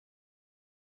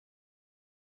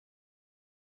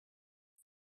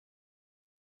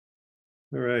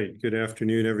All right, good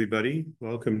afternoon, everybody.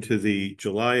 Welcome to the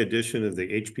July edition of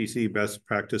the HPC Best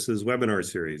Practices webinar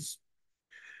series.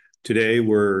 Today,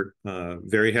 we're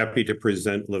very happy to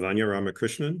present Lavanya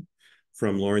Ramakrishnan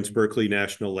from Lawrence Berkeley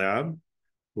National Lab.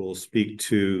 We'll speak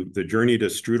to the journey to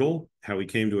STRUDEL, how we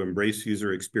came to embrace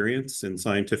user experience in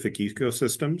scientific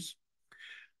ecosystems.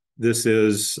 This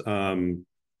is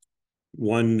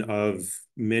one of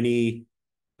many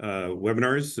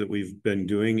webinars that we've been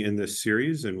doing in this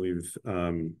series, and we've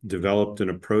developed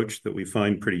an approach that we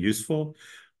find pretty useful.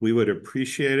 We would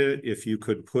appreciate it if you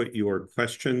could put your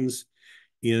questions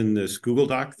in this Google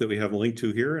Doc that we have a link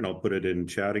to here, and I'll put it in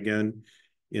chat again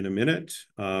in a minute.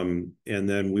 And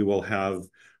then we will have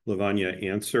Lavanya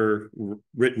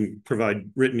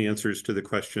provide written answers to the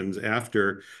questions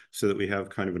after, so that we have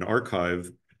kind of an archive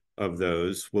of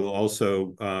those. We'll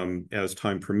also, as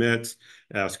time permits,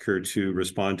 ask her to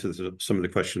respond to some of the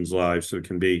questions live so it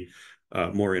can be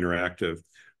more interactive.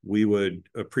 We would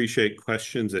appreciate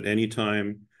questions at any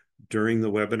time during the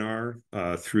webinar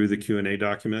through the Q&A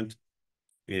document,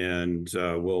 and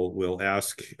we'll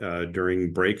ask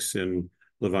during breaks in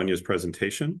Lavanya's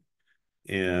presentation.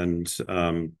 And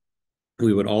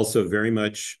we would also very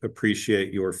much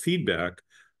appreciate your feedback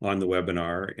on the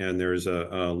webinar, and there's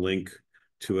a link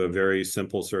to a very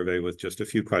simple survey with just a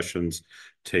few questions.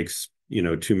 Takes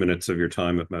 2 minutes of your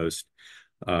time at most,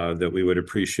 that we would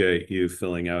appreciate you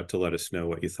filling out to let us know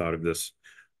what you thought of this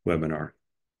webinar.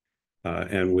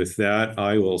 And with that,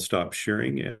 I will stop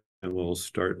sharing it and we'll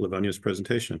start Lavanya's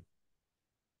presentation.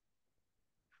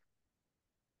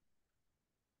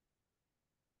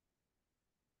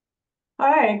 All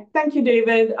right, thank you,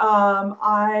 David.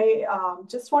 I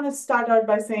just want to start out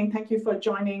by saying thank you for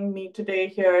joining me today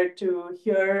here to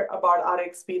hear about our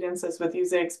experiences with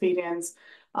user experience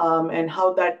and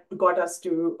how that got us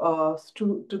to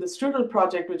the STRUDEL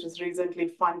project, which was recently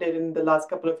funded in the last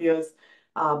couple of years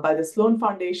by the Sloan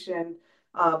Foundation.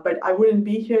 But I wouldn't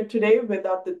be here today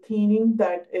without the team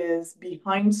that is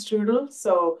behind STRUDEL.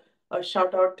 So a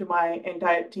shout out to my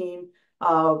entire team.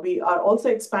 We are also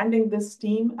expanding this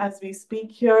team as we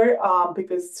speak here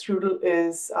because STRUDEL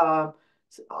is,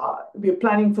 we're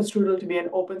planning for STRUDEL to be an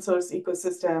open source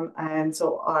ecosystem, and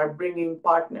so are bringing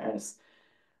partners.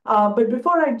 But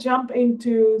before I jump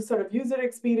into sort of user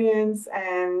experience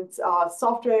and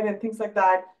software and things like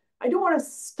that, I do want to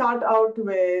start out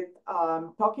with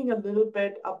talking a little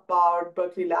bit about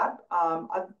Berkeley Lab.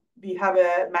 We have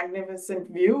a magnificent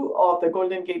view of the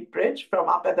Golden Gate Bridge from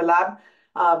up at the lab.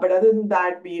 But other than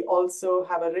that, we also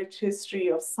have a rich history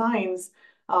of science,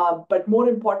 but more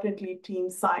importantly, team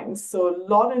science. So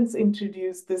Lawrence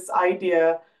introduced this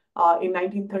idea in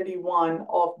 1931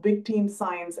 of big team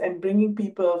science and bringing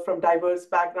people from diverse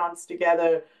backgrounds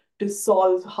together to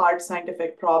solve hard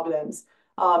scientific problems.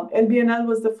 LBNL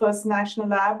was the first national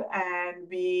lab, and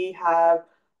we have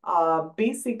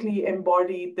basically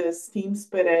embodied this team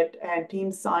spirit and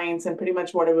team science and pretty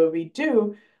much whatever we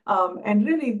do. And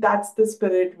really, that's the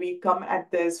spirit. We come at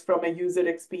this from a user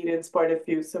experience point of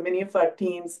view. So many of our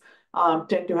teams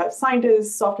tend to have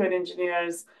scientists, software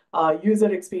engineers,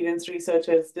 user experience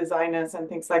researchers, designers, and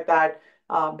things like that,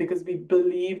 because we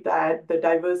believe that the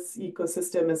diverse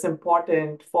ecosystem is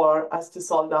important for us to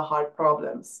solve the hard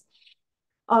problems.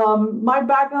 My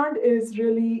background is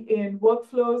really in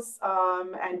workflows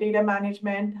and data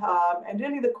management. And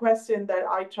really, the question that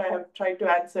I have tried to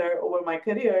answer over my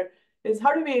career is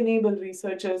how do we enable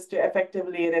researchers to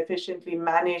effectively and efficiently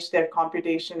manage their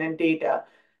computation and data?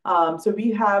 So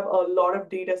we have a lot of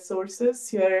data sources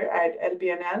here at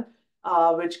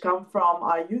LBNL, which come from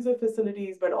our user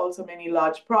facilities, but also many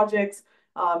large projects.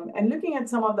 And looking at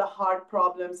some of the hard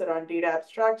problems around data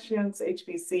abstractions,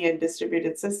 HPC and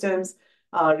distributed systems,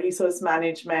 resource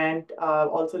management,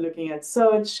 also looking at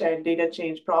search and data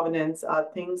change provenance are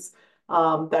things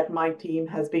that my team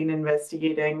has been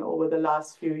investigating over the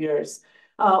last few years.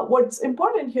 What's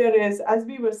important here is as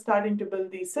we were starting to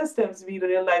build these systems, we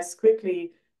realized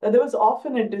quickly that there was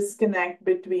often a disconnect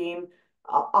between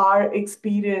our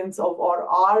experience of or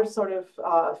our sort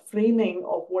of framing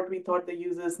of what we thought the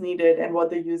users needed and what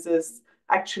the users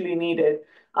actually needed.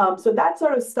 So that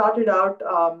sort of started out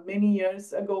many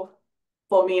years ago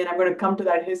for me, and I'm going to come to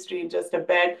that history in just a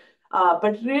bit.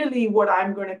 But really what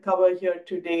I'm going to cover here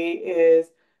today is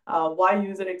why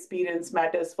user experience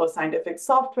matters for scientific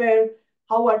software,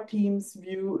 how our teams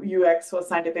view UX for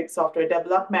scientific software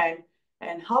development,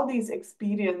 and how these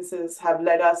experiences have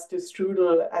led us to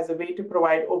STRUDEL as a way to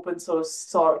provide open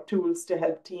source tools to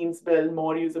help teams build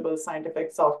more usable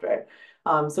scientific software.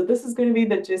 So this is going to be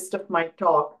the gist of my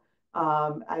talk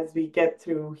as we get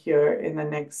through here in the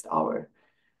next hour.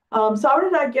 So how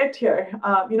did I get here?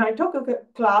 I took a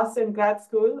class in grad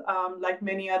school, like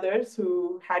many others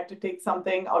who had to take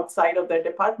something outside of their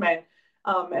department.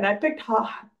 And I picked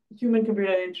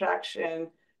human-computer interaction.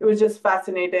 It was just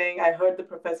fascinating. I heard the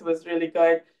professor was really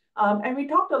good. And we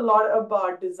talked a lot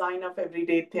about design of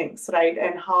everyday things, right?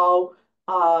 And how,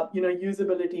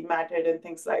 usability mattered and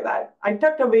things like that. I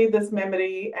tucked away this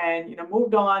memory and,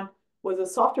 moved on, was a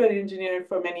software engineer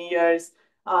for many years.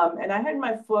 And I had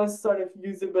my first sort of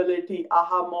usability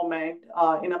aha moment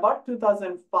in about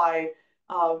 2005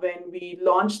 when we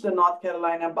launched the North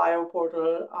Carolina Bio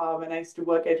Portal when I used to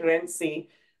work at RENC.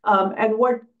 And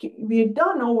what we had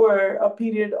done over a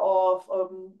period of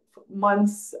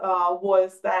months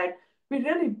was that we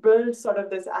really built sort of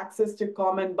this access to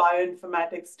common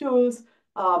bioinformatics tools,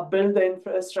 build the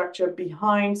infrastructure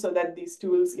behind so that these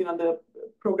tools, the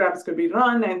programs could be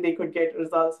run and they could get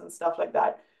results and stuff like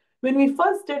that. When we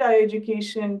first did our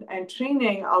education and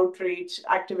training outreach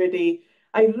activity,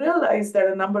 I realized that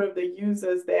a number of the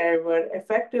users there were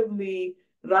effectively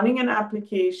running an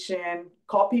application,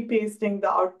 copy pasting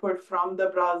the output from the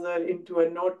browser into a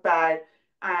notepad,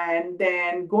 and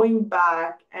then going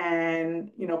back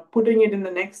and putting it in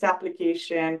the next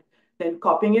application, then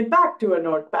copying it back to a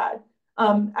notepad.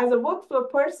 As a workflow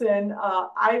person,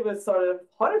 I was sort of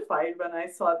horrified when I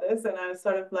saw this, and I was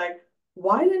sort of like,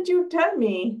 why didn't you tell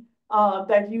me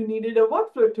that you needed a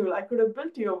workflow tool? I could have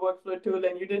built you a workflow tool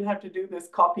and you didn't have to do this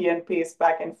copy and paste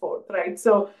back and forth, right?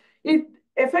 So it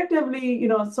effectively,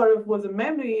 sort of was a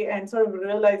memory and sort of a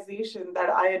realization that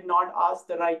I had not asked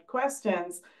the right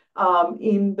questions and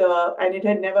it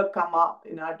had never come up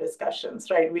in our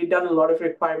discussions, right? We'd done a lot of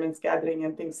requirements gathering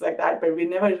and things like that, but we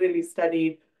never really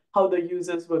studied how the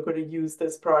users were going to use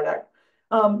this product.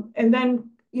 And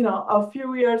then, a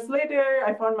few years later,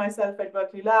 I found myself at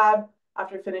Berkeley Lab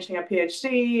after finishing a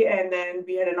PhD, and then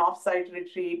we had an offsite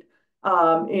retreat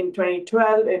in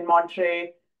 2012 in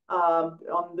Monterey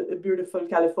on the beautiful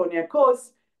California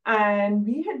coast. And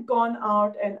we had gone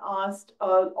out and asked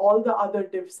all the other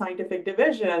scientific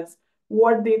divisions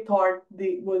what they thought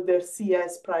were their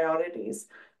CS priorities.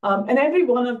 And every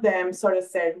one of them sort of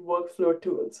said workflow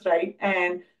tools, right?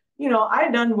 And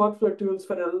I'd done workflow tools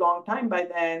for a long time by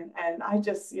then, and I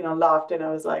just, laughed and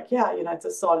I was like, yeah, it's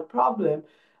a solved problem.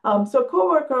 So a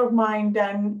coworker of mine,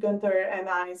 Dan Gunther, and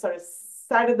I sort of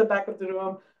sat at the back of the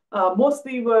room.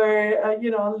 Mostly were,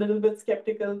 a little bit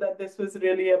skeptical that this was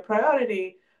really a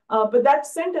priority. But that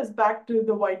sent us back to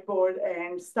the whiteboard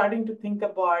and starting to think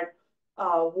about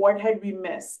what had we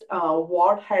missed,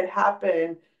 what had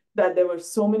happened, that there were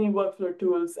so many workflow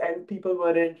tools and people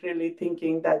weren't really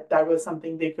thinking that that was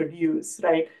something they could use,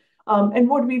 right? And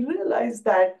what we realized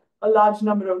that a large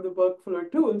number of the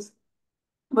workflow tools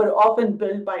were often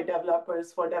built by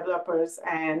developers for developers,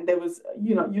 and there was,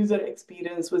 user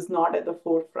experience was not at the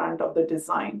forefront of the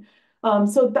design.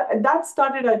 So that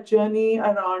started a journey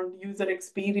around user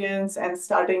experience and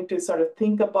starting to sort of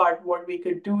think about what we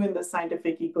could do in the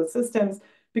scientific ecosystems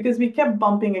because we kept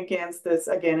bumping against this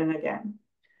again and again.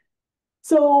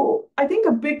 So I think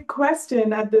a big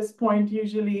question at this point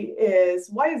usually is,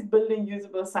 why is building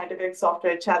usable scientific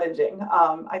software challenging?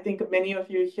 I think many of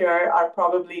you here are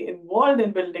probably involved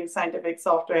in building scientific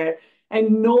software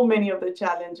and know many of the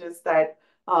challenges that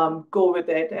go with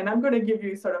it. And I'm going to give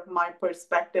you sort of my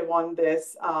perspective on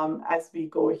this as we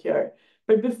go here.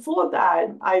 But before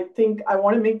that, I think I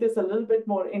want to make this a little bit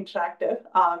more interactive.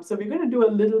 So we're going to do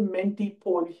a little Menti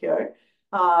poll here.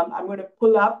 I'm going to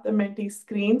pull up the Menti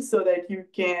screen so that you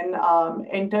can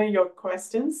enter your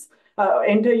questions,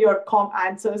 enter your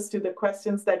answers to the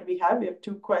questions that we have. We have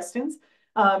 2 questions.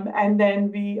 And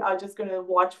then we are just going to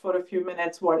watch for a few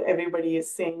minutes what everybody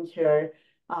is saying here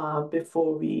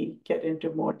before we get into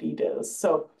more details.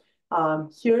 So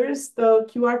here's the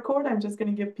QR code. I'm just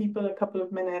going to give people a couple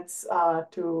of minutes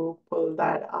to pull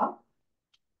that up.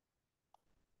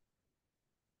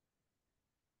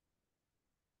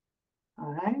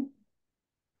 All right.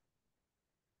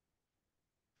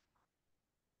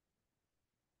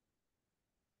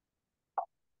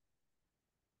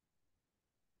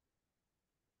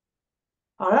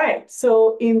 All right,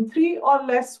 so in 3 or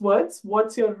less words,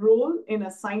 what's your role in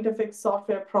a scientific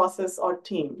software process or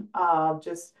team?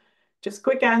 Just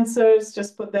quick answers,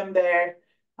 just put them there,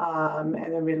 and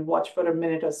then we'll watch for a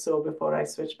minute or so before I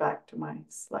switch back to my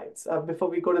slides, before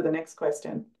we go to the next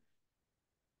question.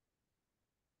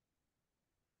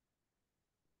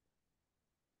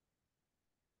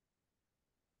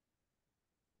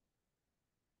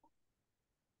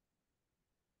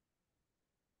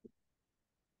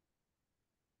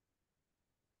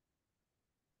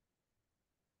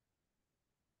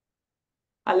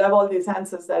 I love all these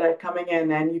answers that are coming in,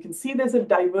 and you can see there's a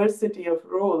diversity of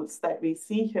roles that we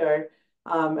see here.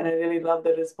 And I really love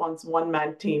the response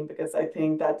one-man team, because I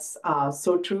think that's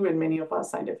so true in many of our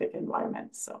scientific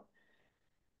environments. So,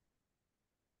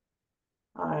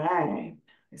 all right,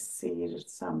 I see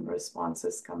some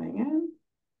responses coming in.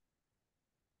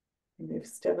 We've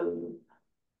still.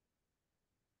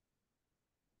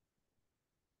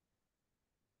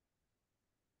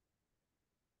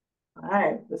 All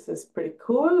right, this is pretty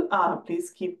cool.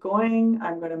 Please keep going.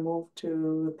 I'm going to move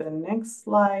to the next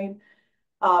slide.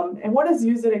 And what does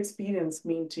user experience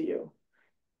mean to you?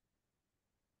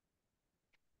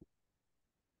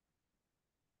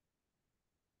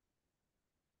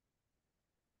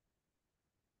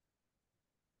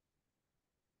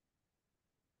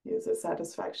 User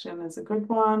satisfaction is a good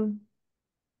one.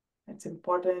 It's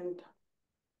important.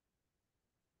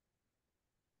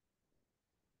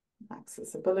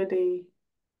 Accessibility,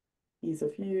 ease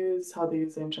of use, how the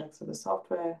user interacts with the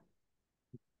software,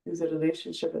 user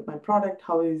relationship with my product,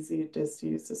 how easy it is to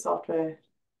use the software.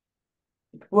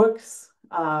 It works,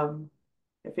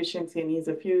 efficiency and ease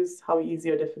of use, how easy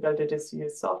or difficult it is to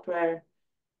use software,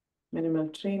 minimal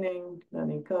training,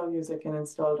 learning curve, user can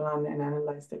install, run, and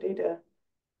analyze the data.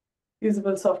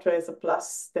 Usable software is a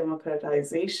plus,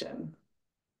 democratization.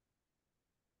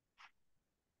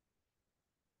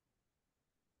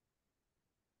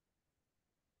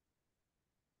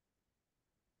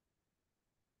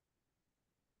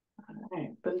 All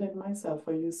right, build it myself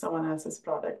or use someone else's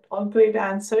product. All great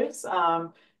answers.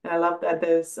 And I love that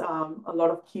there's a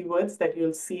lot of keywords that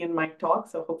you'll see in my talk.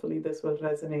 So hopefully this will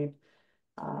resonate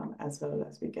as well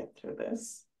as we get through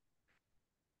this.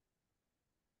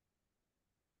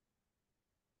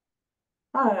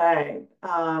 All right,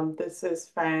 this is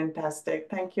fantastic.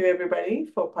 Thank you, everybody,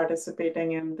 for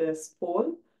participating in this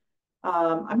poll.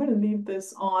 I'm going to leave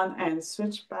this on and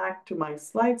switch back to my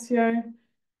slides here.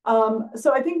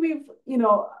 So I think we've,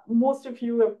 most of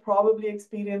you have probably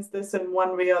experienced this in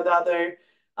one way or the other.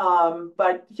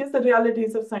 But here's the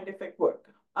realities of scientific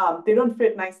work. They don't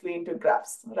fit nicely into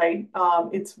graphs, right?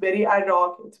 It's very ad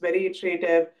hoc, it's very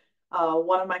iterative.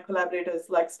 One of my collaborators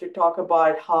likes to talk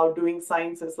about how doing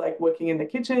science is like working in the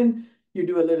kitchen. You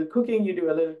do a little cooking, you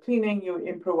do a little cleaning, you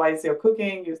improvise your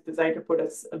cooking, you decide to put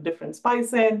a different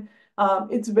spice in.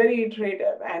 It's very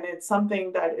iterative, and it's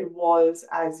something that evolves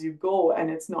as you go, and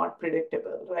it's not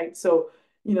predictable, right? So,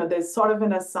 there's sort of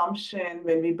an assumption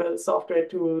when we build software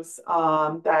tools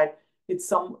that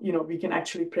we can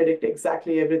actually predict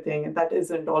exactly everything, and that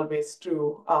isn't always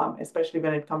true, especially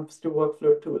when it comes to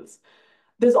workflow tools.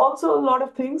 There's also a lot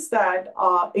of things that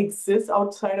exist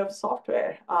outside of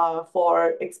software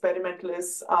for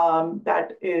experimentalists.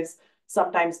 That is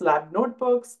sometimes lab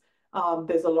notebooks.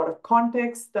 There's a lot of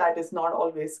context that is not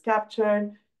always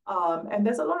captured. And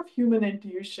there's a lot of human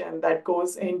intuition that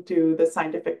goes into the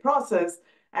scientific process.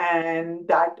 And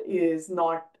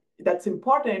that's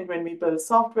important when we build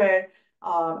software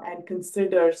and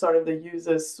consider sort of the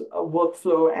user's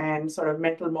workflow and sort of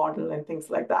mental model and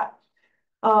things like that.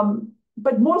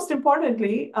 But most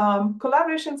importantly,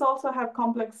 collaborations also have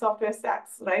complex software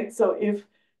stacks, right? So if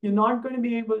you're not going to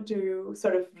be able to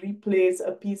sort of replace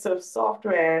a piece of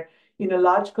software in a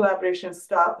large collaboration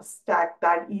stack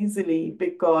that easily,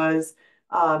 because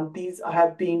these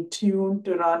have been tuned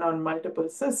to run on multiple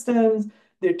systems,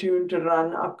 they're tuned to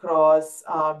run across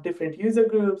different user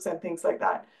groups and things like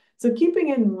that. So keeping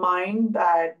in mind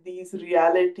that these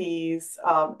realities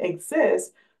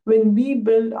exist, when we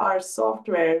build our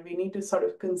software, we need to sort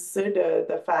of consider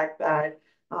the fact that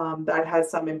that has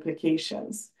some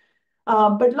implications.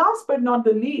 But last but not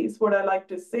the least, what I like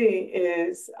to say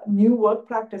is new work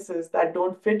practices that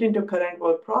don't fit into current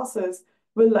work process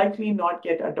will likely not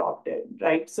get adopted,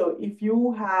 right? So if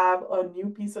you have a new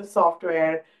piece of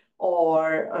software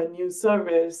or a new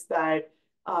service that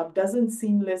doesn't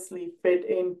seamlessly fit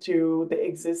into the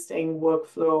existing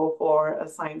workflow for a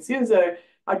science user,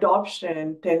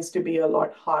 adoption tends to be a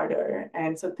lot harder.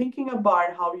 And so thinking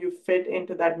about how you fit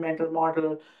into that mental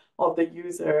model of the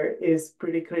user is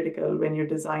pretty critical when you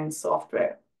design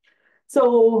software.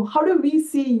 So how do we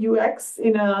see UX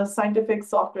in a scientific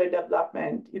software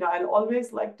development? I'll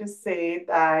always like to say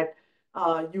that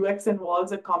UX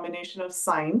involves a combination of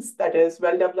science, that is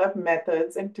well-developed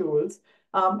methods and tools,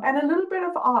 and a little bit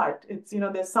of art.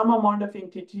 There's some amount of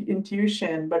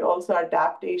intuition, but also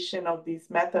adaptation of these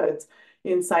methods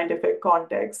in scientific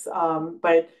contexts.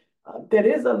 But there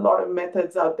is a lot of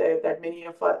methods out there that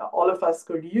all of us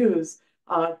could use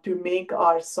to make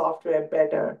our software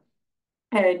better.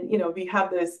 And we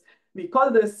have this we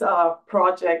call this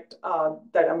project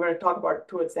that I'm going to talk about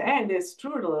towards the end is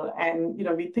strudel. And,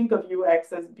 we think of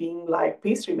UX as being like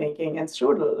pastry making and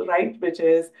strudel, right? Which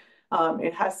is,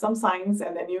 it has some science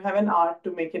and then you have an art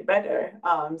to make it better.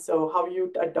 So how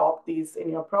you adopt these in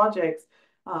your projects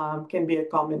can be a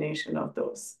combination of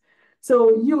those.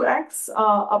 So UX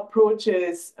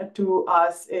approaches to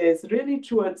us is really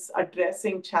towards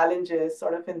addressing challenges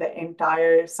sort of in the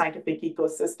entire scientific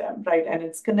ecosystem, right? And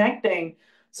it's connecting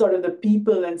sort of the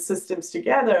people and systems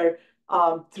together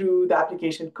through the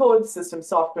application code, system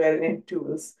software, and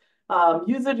tools.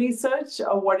 User research,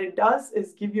 what it does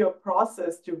is give you a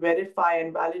process to verify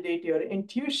and validate your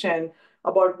intuition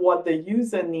about what the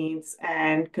user needs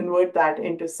and convert that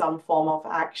into some form of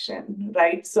action,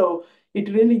 right? So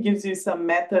it really gives you some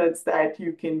methods that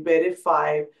you can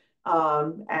verify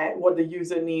what the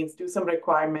user needs, do some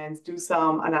requirements, do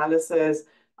some analysis,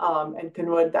 and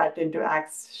convert that into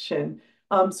action.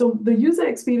 So the user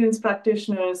experience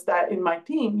practitioners that in my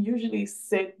team usually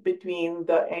sit between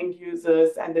the end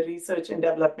users and the research and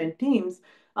development teams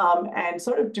and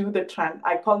sort of do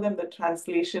I call them the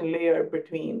translation layer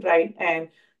between, right? And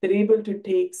they're able to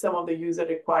take some of the user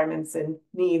requirements and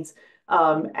needs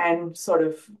and sort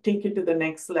of take it to the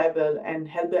next level and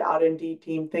help the R&D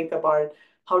team think about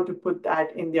how to put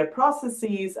that in their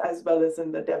processes as well as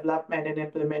in the development and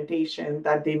implementation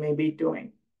that they may be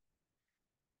doing.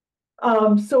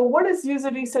 So what does user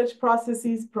research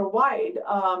processes provide?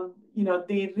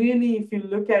 They really, if you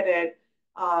look at it,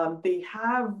 they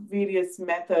have various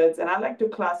methods, and I like to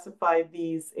classify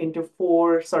these into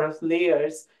 4 sort of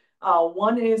layers.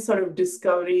 One is sort of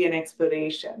discovery and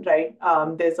exploration, right?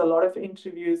 There's a lot of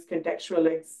interviews,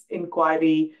 contextual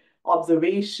inquiry,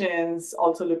 observations,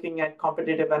 also looking at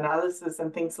competitive analysis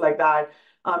and things like that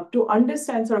to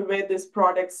understand sort of where this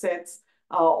product sits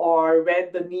or where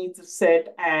the needs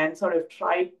sit and sort of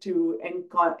try to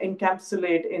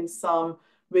encapsulate in some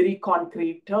very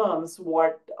concrete terms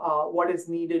what is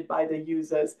needed by the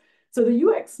users. So the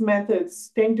UX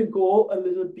methods tend to go a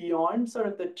little beyond sort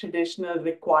of the traditional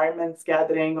requirements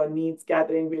gathering or needs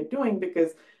gathering we're doing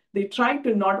because they try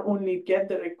to not only get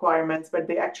the requirements, but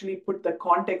they actually put the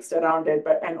context around it,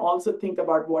 and also think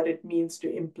about what it means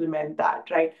to implement that,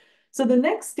 right? So the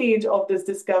next stage of this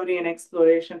discovery and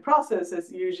exploration process is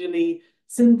usually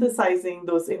synthesizing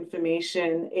those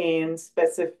information in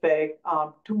specific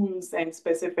tools and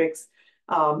specific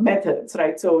methods,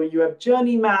 right? So you have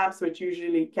journey maps, which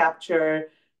usually capture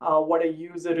what a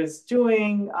user is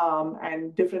doing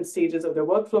and different stages of the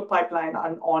workflow pipeline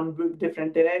on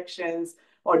different directions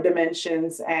or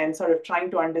dimensions and sort of trying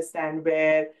to understand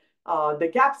where the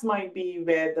gaps might be,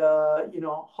 where the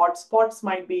hot spots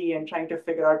might be, and trying to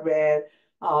figure out where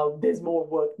there's more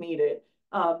work needed.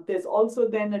 There's also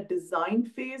then a design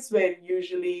phase where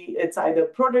usually it's either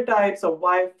prototypes or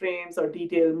wireframes or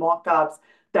detailed mockups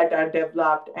that are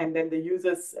developed, and then the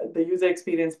user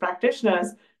experience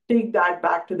practitioners take that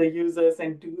back to the users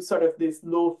and do sort of this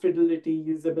low fidelity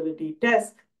usability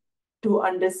test to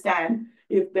understand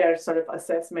if their sort of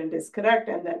assessment is correct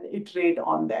and then iterate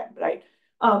on them, right?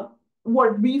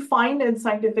 What we find in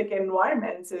scientific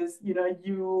environments is,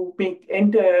 you may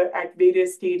enter at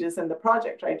various stages in the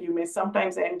project, right? You may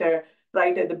sometimes enter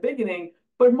right at the beginning,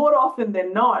 but more often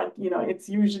than not, it's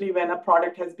usually when a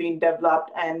product has been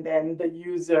developed and then the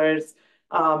users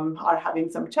are having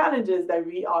some challenges that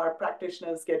our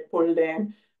practitioners get pulled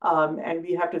in and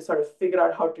we have to sort of figure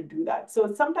out how to do that.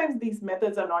 So sometimes these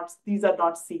methods are not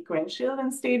sequential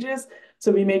in stages.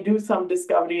 So we may do some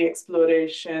discovery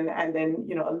exploration and then,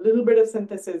 a little bit of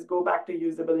synthesis, go back to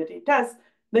usability tests,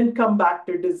 then come back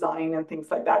to design and things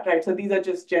like that, right? So these are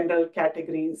just general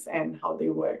categories and how they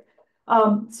work.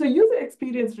 So user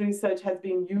experience research has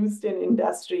been used in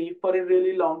industry for a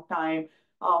really long time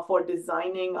for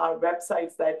designing our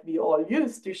websites that we all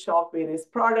use to shop various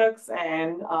products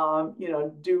and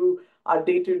do our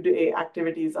day-to-day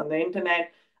activities on the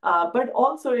internet, but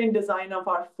also in design of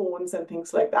our phones and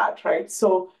things like that, right?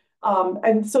 So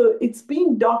and so it's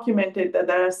been documented that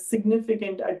there are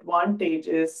significant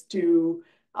advantages to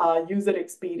user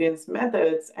experience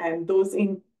methods, and those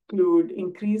include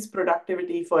increased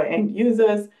productivity for end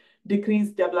users,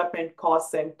 decreased development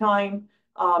costs and time,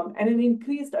 and an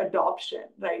increased adoption,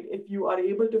 right? If you are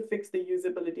able to fix the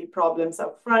usability problems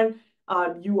up front,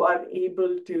 you are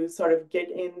able to sort of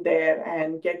get in there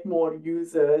and get more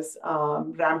users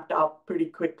ramped up pretty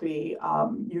quickly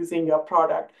using your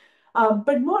product.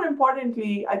 But more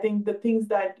importantly, I think the things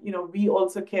that we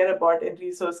also care about in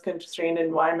resource-constrained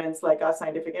environments like our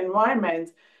scientific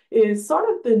environments is sort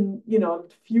of the,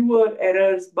 fewer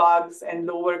errors, bugs, and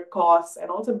lower costs, and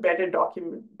also better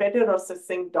or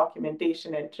succinct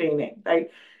documentation and training, right?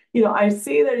 I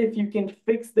say that if you can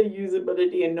fix the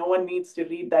usability and no one needs to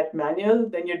read that manual,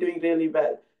 then you're doing really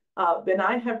well. When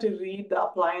I have to read the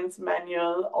appliance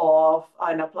manual of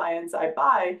an appliance I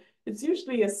buy, it's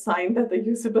usually a sign that the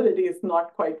usability is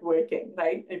not quite working,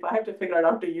 right? If I have to figure out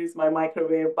how to use my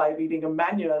microwave by reading a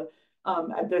manual,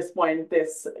 at this point,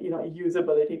 there's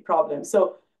usability problem.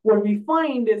 So what we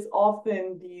find is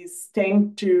often these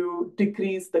tend to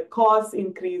decrease the cost,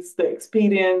 increase the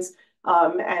experience,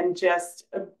 and just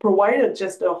provide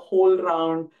just a whole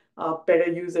round better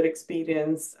user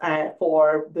experience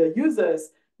for the users,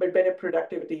 but better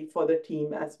productivity for the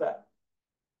team as well.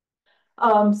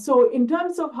 So in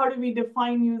terms of how do we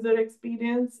define user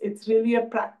experience, it's really a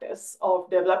practice of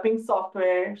developing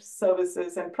software,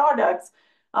 services, and products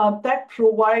that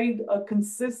provide a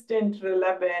consistent,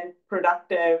 relevant,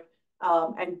 productive,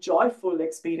 and joyful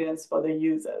experience for the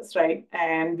users, right?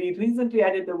 And we recently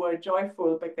added the word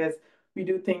joyful because we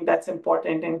do think that's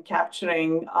important in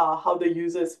capturing how the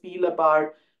users feel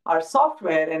about our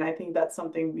software. And I think that's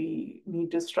something we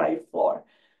need to strive for.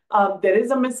 There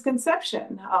is a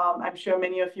misconception. I'm sure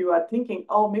many of you are thinking,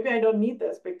 oh, maybe I don't need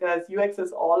this because UX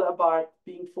is all about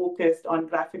being focused on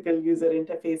graphical user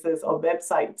interfaces or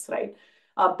websites, right?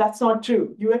 That's not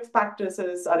true. UX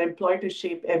practices are employed to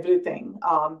shape everything.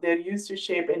 They're used to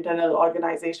shape internal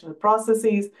organizational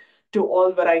processes to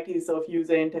all varieties of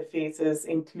user interfaces,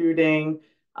 including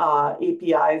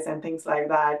APIs and things like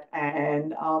that.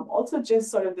 And also just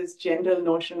sort of this general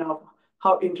notion of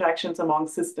how interactions among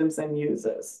systems and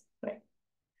users, right?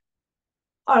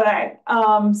 All right.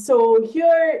 So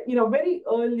here, very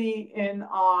early in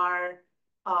our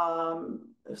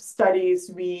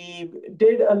studies, we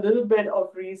did a little bit of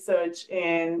research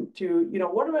into,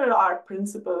 what were our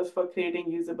principles for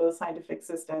creating usable scientific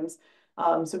systems.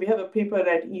 So we have a paper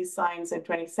at eScience in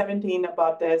 2017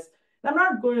 about this. And I'm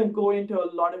not going to go into a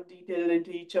lot of detail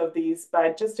into each of these,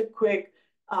 but just a quick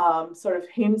sort of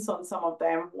hints on some of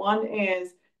them. One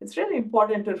is it's really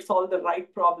important to solve the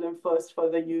right problem first for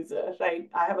the user, right?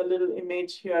 I have a little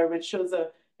image here which shows a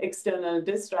external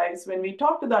disk drive. When we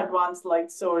talked to the advanced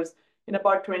light source in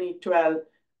about 2012,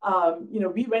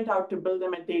 we went out to build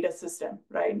them a data system,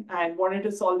 right? And wanted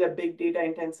to solve their big data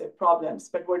intensive problems.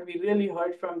 But what we really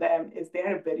heard from them is they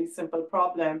had a very simple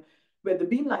problem where the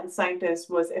beamline scientist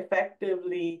was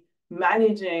effectively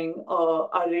managing an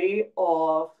array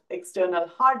of external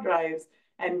hard drives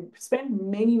and spent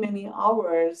many, many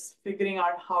hours figuring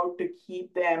out how to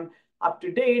keep them up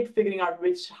to date, figuring out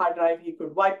which hard drive he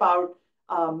could wipe out,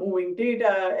 moving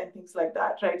data and things like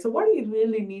that, right? So what he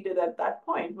really needed at that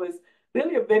point was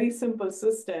really a very simple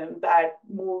system that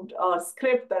moved a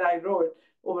script that I wrote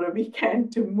over a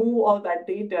weekend to move all that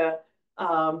data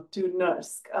to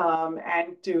NERSC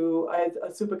and to a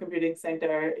supercomputing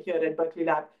center here at Berkeley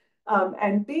Lab.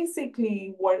 And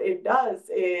basically what it does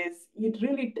is it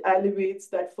really elevates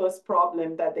that first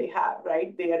problem that they have,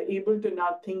 right? They are able to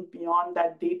now think beyond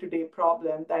that day-to-day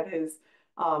problem that is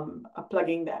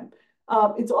plugging them.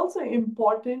 It's also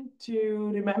important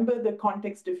to remember the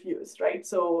context diffuse, right?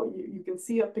 So you can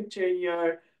see a picture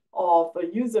here of a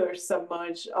user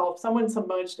submerged, of someone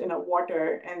submerged in a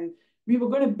water, and we were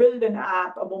going to build an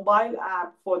app, a mobile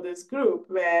app for this group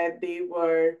where they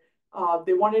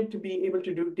wanted to be able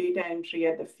to do data entry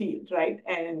at the field, right?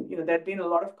 And there'd been a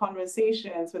lot of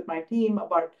conversations with my team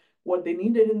about what they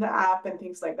needed in the app and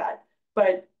things like that.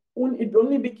 But it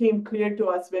only became clear to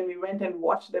us when we went and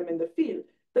watched them in the field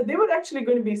that they were actually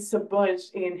going to be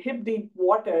submerged in hip-deep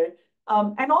water.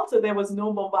 And also there was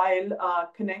no mobile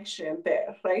connection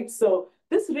there, right? So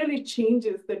this really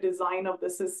changes the design of the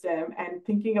system and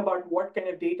thinking about what kind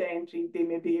of data entry they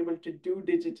may be able to do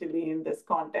digitally in this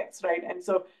context, right? And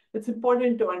so it's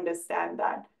important to understand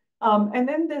that. And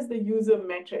then there's the user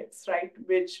metrics, right?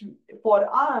 Which for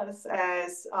us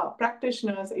as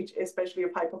practitioners, especially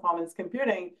of high performance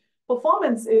computing,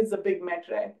 performance is a big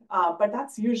metric, but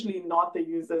that's usually not the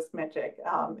user's metric.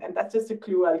 And that's just a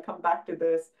clue. I'll come back to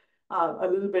this a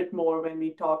little bit more when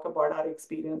we talk about our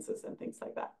experiences and things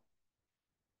like that.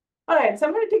 All right, so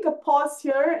I'm going to take a pause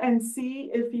here and see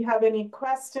if you have any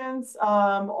questions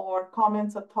or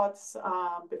comments or thoughts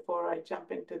before I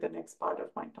jump into the next part of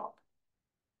my talk.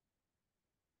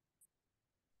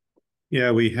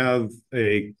 Yeah, we have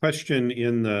a question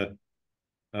in the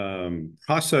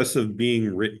process of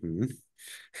being written.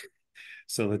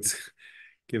 So let's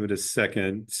give it a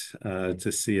second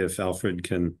to see if Alfred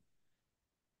can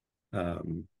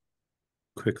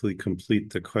quickly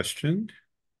complete the question.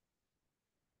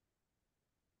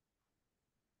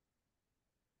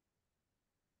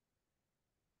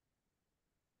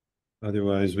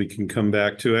 Otherwise, we can come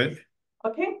back to it.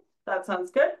 Okay, that sounds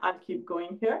good. I'll keep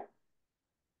going here.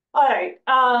 All right.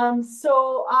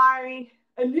 So I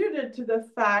alluded to the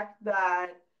fact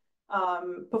that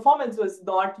performance was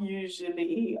not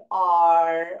usually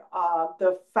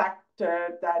the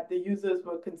factor that the users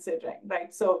were considering,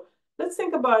 right? So let's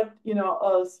think about,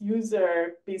 a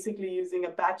user basically using a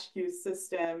batch queue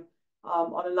system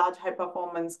on a large high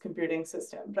performance computing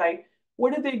system, right?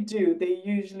 What do? They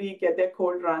usually get their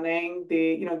code running,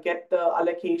 they, get the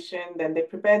allocation, then they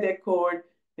prepare their code,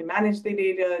 they manage the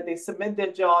data, they submit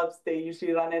their jobs, they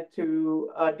usually run it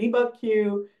to a debug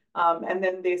queue, and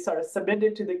then they sort of submit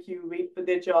it to the queue, wait for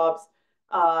their jobs,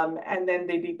 and then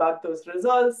they debug those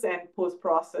results and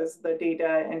post-process the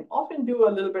data and often do a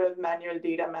little bit of manual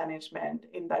data management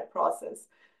in that process.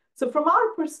 So from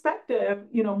our perspective,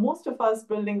 most of us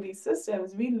building these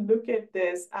systems, we look at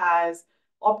this as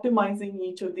optimizing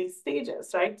each of these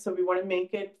stages, right? So we want to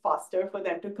make it faster for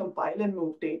them to compile and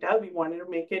move data. We want to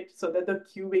make it so that the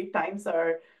queue wait times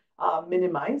are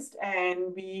minimized.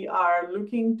 And we are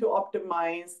looking to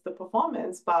optimize the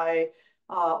performance by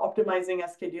optimizing our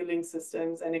scheduling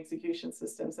systems and execution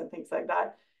systems and things like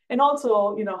that. And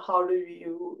also, how do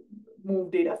you move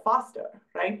data faster,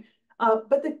 right?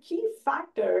 But the key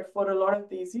factor for a lot of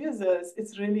these users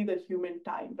is really the human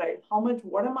time, right?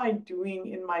 What am I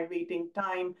doing in my waiting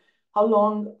time?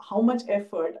 How much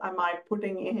effort am I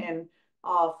putting in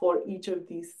for each of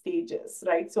these stages,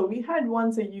 right? So we had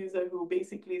once a user who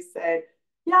basically said,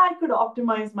 yeah, I could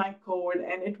optimize my code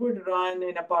and it would run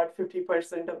in about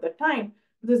 50% of the time.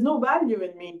 There's no value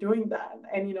in me doing that.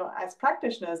 And, as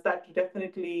practitioners, that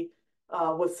definitely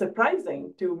was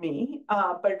surprising to me.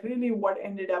 But really what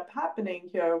ended up happening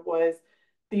here was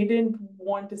they didn't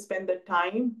want to spend the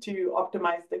time to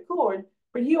optimize the code.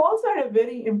 But he also had a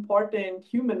very important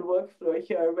human workflow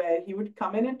here where he would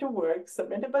come in into work,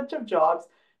 submit a bunch of jobs,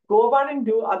 go about and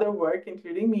do other work,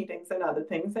 including meetings and other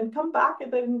things, and come back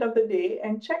at the end of the day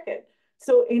and check it.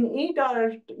 So in 8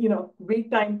 hour,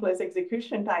 wait time plus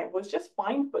execution time was just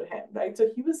fine for him, right? So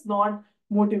he was not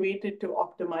motivated to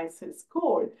optimize his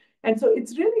code. And so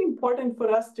it's really important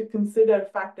for us to consider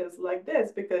factors like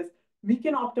this because we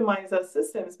can optimize our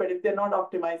systems, but if they're not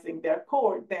optimizing their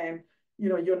code, then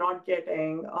you're not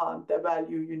getting the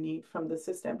value you need from the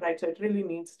system, right? So it really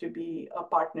needs to be a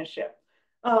partnership.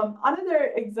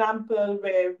 Another example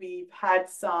where we've had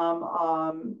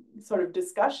some sort of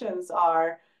discussions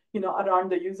are,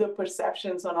 around the user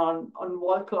perceptions on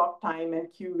wall clock time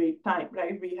and queue wait time,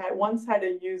 right? We had once had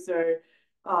a user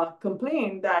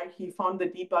complained that he found the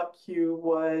debug queue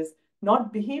was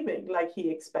not behaving like he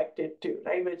expected to,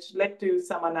 right? Which led to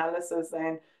some analysis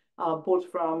and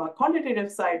both from a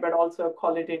quantitative side, but also a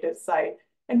qualitative side.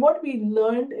 And what we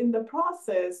learned in the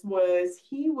process was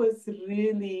he was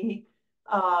really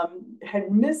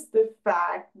had missed the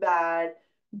fact that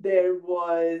there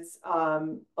was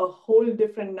a whole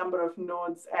different number of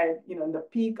nodes at, in the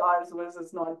peak hours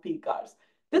versus non-peak hours.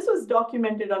 This was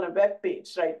documented on a web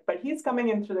page, right? But he's coming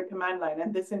in through the command line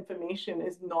and this information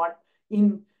is not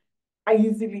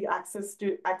easily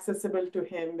accessible to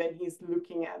him when he's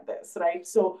looking at this, right?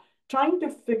 So trying to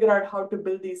figure out how to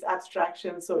build these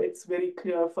abstractions so it's very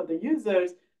clear for the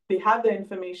users, they have the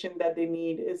information that they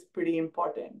need is pretty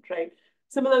important, right?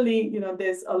 Similarly,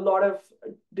 there's a lot of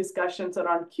discussions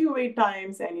around queue wait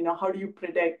times and, how do you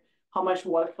predict how much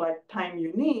wall clock time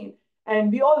you need?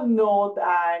 And we all know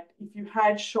that if you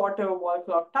had shorter wall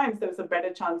clock times, there was a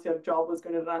better chance your job was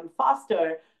going to run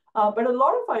faster. But a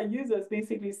lot of our users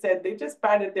basically said they just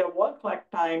padded their wall clock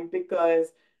time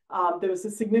because there was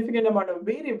a significant amount of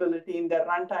variability in the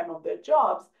runtime of their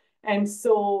jobs. And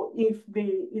so if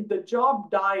the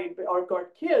job died or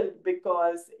got killed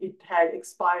because it had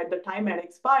expired, the time had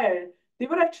expired, they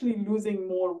were actually losing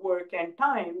more work and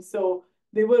time. So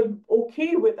they were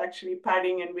okay with actually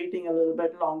padding and waiting a little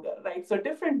bit longer, right? So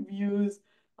different views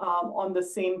on the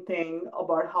same thing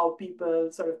about how people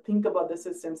sort of think about the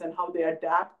systems and how they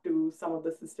adapt to some of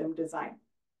the system design.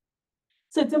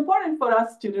 So it's important for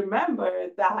us to remember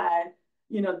that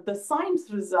the science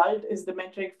result is the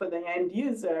metric for the end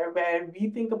user, where we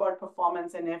think about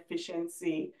performance and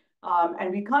efficiency.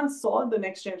 And we can't solve the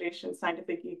next generation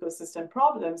scientific ecosystem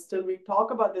problems till we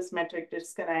talk about this metric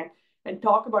disconnect and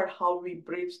talk about how we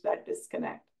bridge that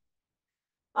disconnect.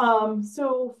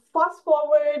 So fast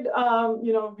forward,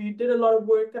 we did a lot of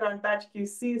work around batch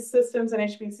QC systems and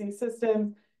HPC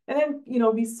systems. And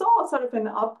then, we saw sort of an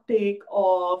uptake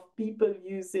of people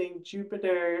using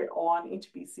Jupyter on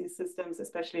HPC systems,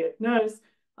 especially at NERSC,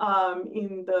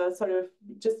 in the sort of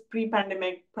just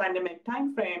pre-pandemic, pandemic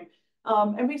timeframe.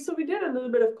 So we did a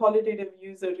little bit of qualitative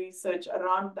user research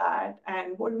around that.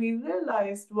 And what we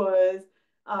realized was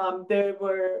there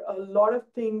were a lot of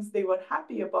things they were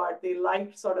happy about. They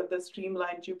liked sort of the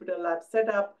streamlined Jupyter Lab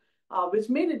setup, which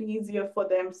made it easier for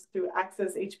them to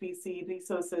access HPC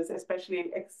resources,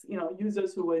 especially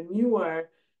users who were newer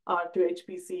to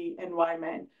HPC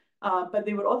environment. But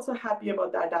they were also happy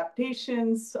about the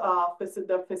adaptations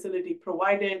the facility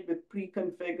provided with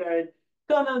pre-configured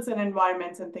kernels and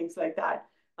environments and things like that.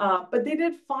 But they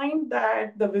did find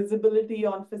that the visibility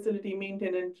on facility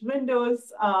maintenance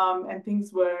windows and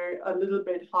things were a little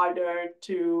bit harder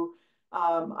to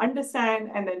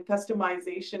understand, and then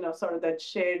customization of sort of that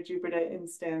shared Jupyter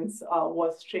instance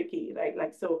was tricky, right?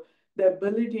 Like, so the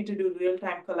ability to do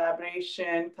real-time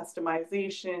collaboration,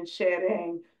 customization,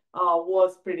 sharing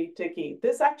was pretty tricky.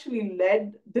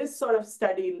 This sort of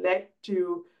study led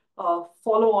to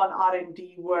follow-on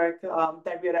R&D work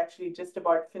that we're actually just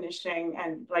about finishing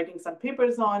and writing some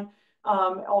papers on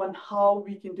how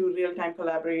we can do real-time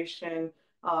collaboration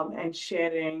and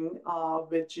sharing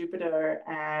with Jupyter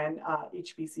and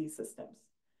HPC systems.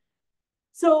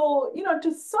 So,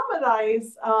 to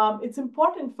summarize, it's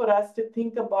important for us to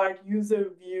think about user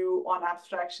view on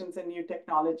abstractions and new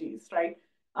technologies, right?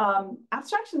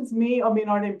 Abstractions may or may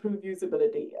not improve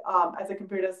usability. As a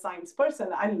computer science person,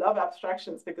 I love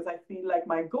abstractions because I feel like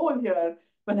my goal here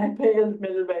when I build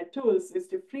middleware tools is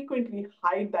to frequently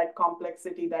hide that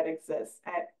complexity that exists.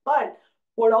 But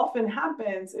what often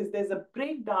happens is there's a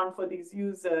breakdown for these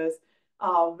users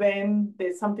when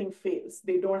there's something fails.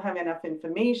 They don't have enough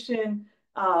information,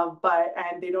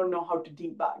 and they don't know how to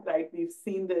debug, right? We've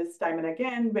seen this time and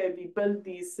again where we build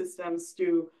these systems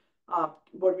to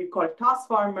what we call task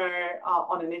farmer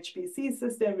on an HPC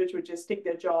system, which would just take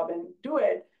their job and do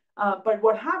it. But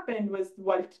what happened was,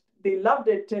 while they loved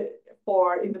it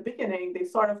in the beginning, they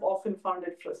sort of often found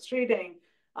it frustrating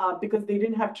because they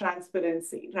didn't have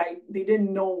transparency, right? They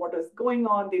didn't know what was going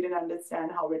on. They didn't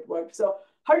understand how it worked. So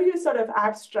how do you sort of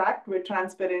abstract where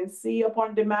transparency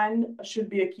upon demand should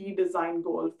be a key design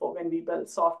goal for when we build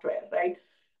software, right?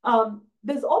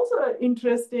 There's also an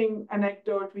interesting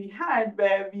anecdote we had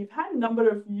where we've had a number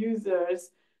of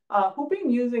users who've been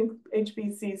using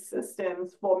HPC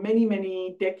systems for many,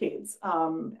 many decades.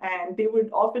 And they would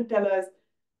often tell us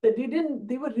that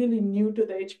they were really new to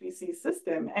the HPC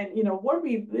system. And what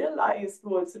we realized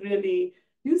was really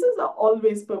users are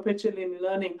always perpetually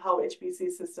learning how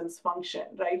HPC systems function,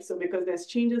 right? So because there's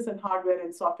changes in hardware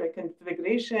and software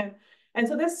configuration, and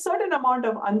so there's a certain amount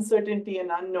of uncertainty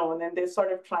and unknown, and they're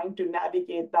sort of trying to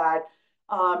navigate that.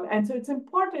 And so it's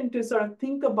important to sort of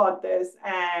think about this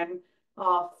and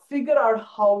figure out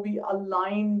how we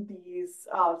align these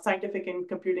scientific and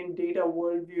computing data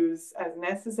worldviews as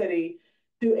necessary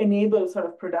to enable sort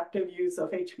of productive use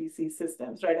of HPC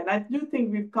systems, right? And I do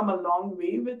think we've come a long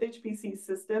way with HPC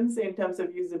systems in terms of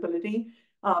usability,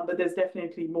 but there's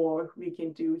definitely more we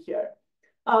can do here.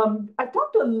 I've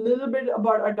talked a little bit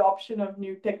about adoption of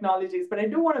new technologies, but I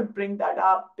do want to bring that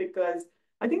up because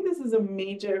I think this is a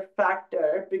major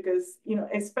factor because,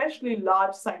 especially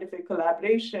large scientific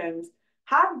collaborations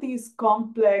have these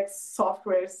complex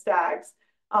software stacks.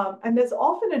 And there's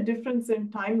often a difference in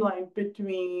timeline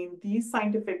between these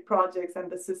scientific projects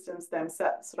and the systems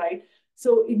themselves, right?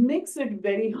 So it makes it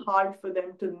very hard for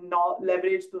them to not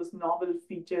leverage those novel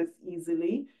features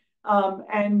easily.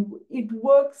 And it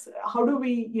works. How do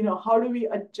we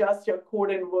adjust your code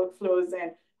and workflows,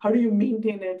 and how do you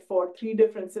maintain it for 3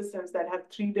 different systems that have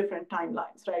 3 different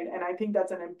timelines, right? And I think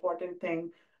that's an important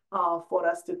thing for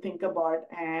us to think about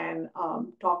and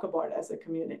talk about as a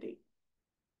community.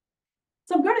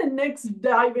 So I'm going to next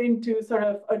dive into sort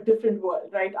of a different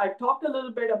world, right? I've talked a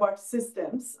little bit about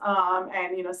systems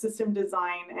and system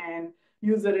design and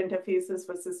user interfaces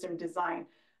for system design.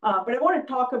 But I want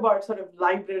to talk about sort of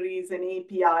libraries and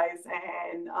APIs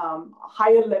and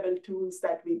higher level tools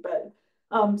that we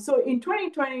build. So in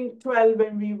 2012,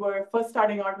 when we were first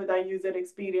starting out with our user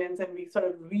experience and we sort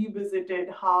of revisited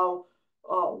how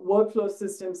workflow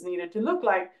systems needed to look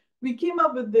like, we came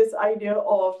up with this idea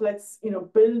of let's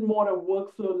build more a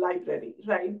workflow library,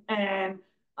 right? And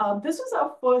this was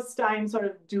our first time sort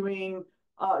of doing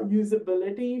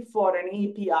usability for an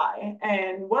API.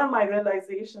 And one of my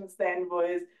realizations then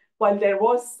was, while there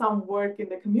was some work in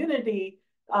the community,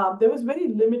 there was very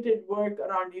limited work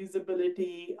around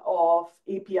usability of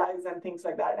APIs and things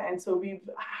like that. And so we've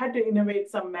had to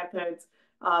innovate some methods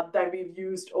that we've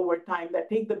used over time that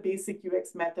take the basic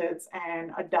UX methods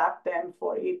and adapt them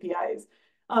for APIs.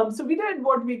 So we did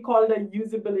what we called a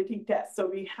usability test. So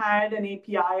we had an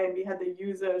API and we had the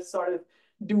users sort of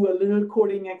do a little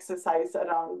coding exercise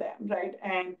around them, right?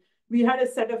 And we had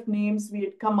a set of names we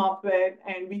had come up with,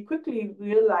 and we quickly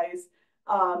realized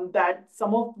that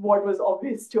some of what was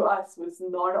obvious to us was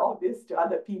not obvious to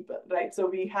other people, right? So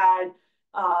we had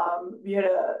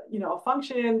a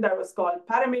function that was called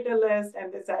parameter list,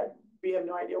 and they said, we have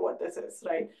no idea what this is,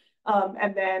 right?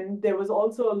 And then there was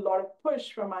also a lot of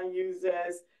push from our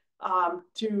users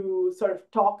to sort of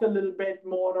talk a little bit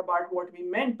more about what we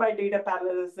meant by data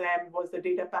parallelism. Was the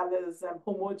data parallelism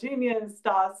homogeneous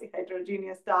tasks,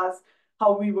 heterogeneous tasks,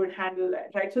 how we would handle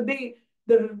it, right? So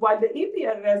while the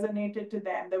API resonated to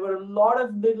them, there were a lot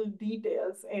of little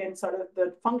details in sort of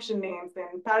the function names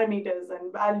and parameters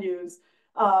and values.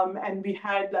 And we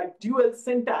had like dual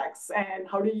syntax, and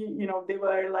how do they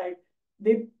were like,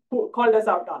 they called us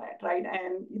out on it, right?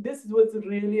 And this was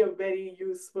really a very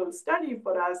useful study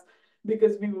for us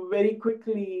because we were very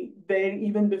quickly,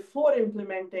 even before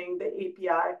implementing the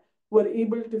API, were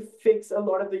able to fix a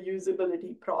lot of the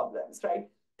usability problems, right?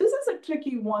 This is a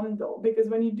tricky one though, because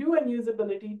when you do a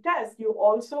usability test, you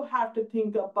also have to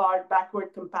think about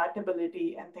backward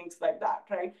compatibility and things like that,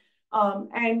 right?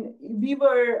 And we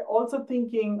were also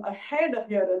thinking ahead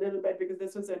here a little bit because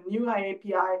this was a new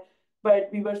API, but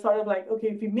we were sort of like, okay,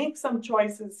 if we make some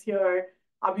choices here,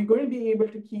 are we going to be able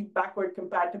to keep backward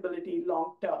compatibility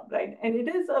long term, right? And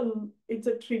it's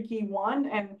a tricky one,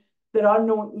 and there are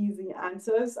no easy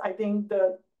answers. I think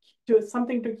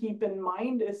something to keep in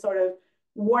mind is sort of,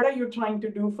 what are you trying to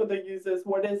do for the users?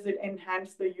 What does it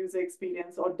enhance the user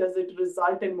experience, or does it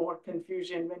result in more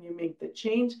confusion when you make the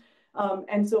change?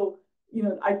 And so,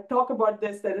 I talk about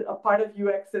this, that a part of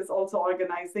UX is also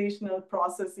organizational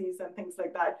processes and things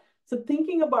like that. So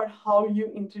thinking about how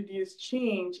you introduce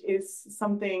change is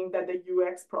something that the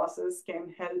UX process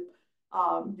can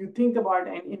help you think about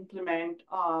and implement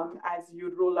as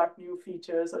you roll out new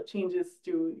features or changes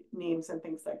to names and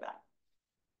things like that.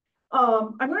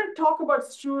 I'm going to talk about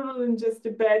Strudel in just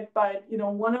a bit, but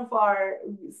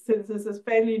since this is a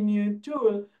fairly new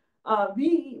tool,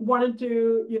 we wanted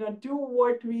to do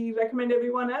what we recommend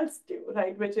everyone else do,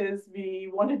 right? Which is we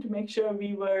wanted to make sure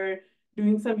we were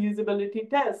doing some usability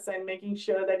tests and making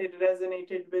sure that it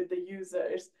resonated with the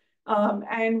users.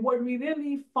 And what we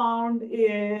really found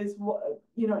is,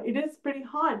 it is pretty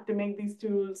hard to make these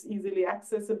tools easily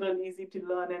accessible, easy to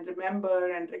learn and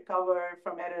remember and recover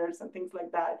from errors and things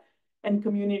like that, and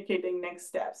communicating next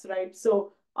steps, right?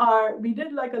 So we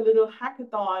did like a little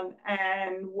hackathon,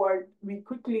 and what we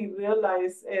quickly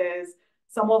realized is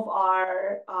some of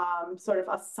our sort of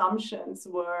assumptions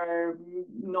were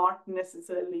not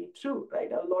necessarily true,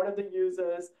 right? A lot of the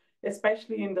users,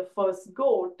 especially in the first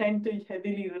go, tend to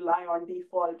heavily rely on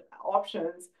default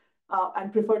options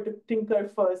and prefer to tinker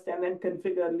first and then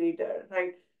configure later,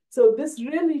 right? So this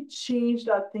really changed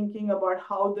our thinking about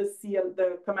how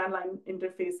the command line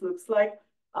interface looks like,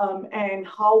 and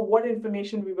what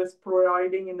information we was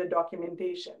providing in the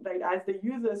documentation, right? As the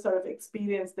users sort of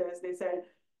experienced this, they said,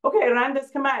 okay, I ran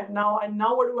this command, now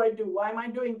what do I do? Why am I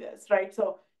doing this, right?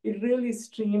 So it really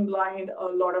streamlined a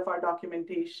lot of our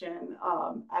documentation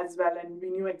as well, and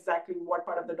we knew exactly what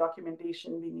part of the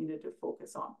documentation we needed to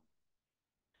focus on.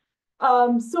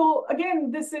 So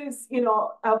again, this is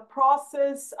a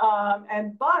process,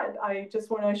 but I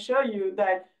just want to assure you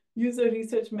that user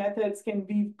research methods can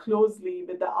weave closely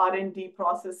with the R&D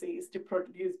processes to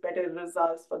produce better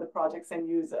results for the projects and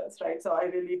users, right? So I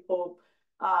really hope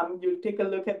you'll take a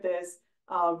look at this.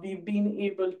 We've been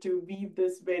able to weave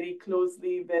this very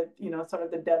closely with sort of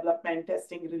the development,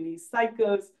 testing, release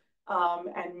cycles,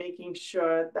 and making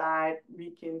sure that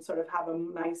we can sort of have a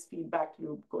nice feedback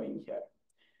loop going here.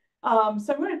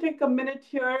 So I'm going to take a minute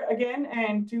here again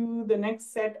and do the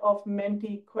next set of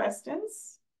Menti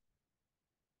questions.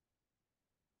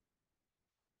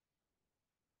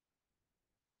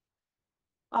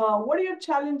 What are your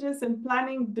challenges in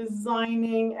planning,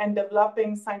 designing, and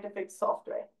developing scientific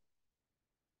software?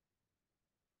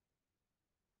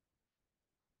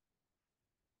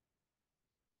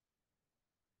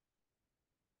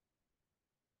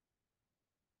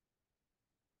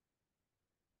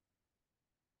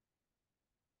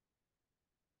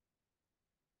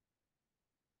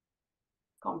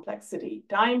 Complexity.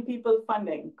 Time, people,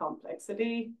 funding.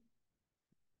 Complexity.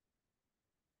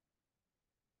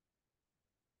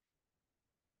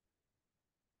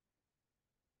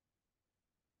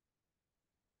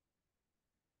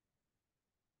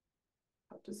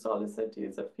 How to solicit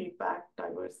user feedback.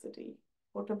 Diversity.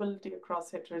 Portability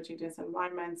across heterogeneous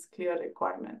environments. Clear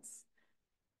requirements.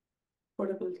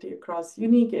 Portability across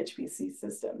unique HPC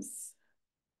systems.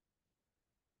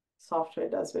 Software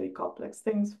does very complex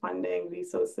things. Funding,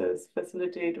 resources,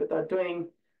 facilitate without doing.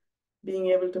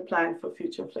 Being able to plan for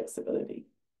future flexibility.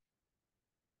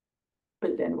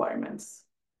 built environments.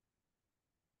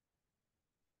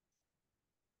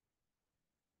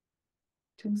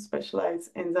 Too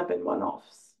specialized ends up in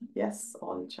one-offs. Yes,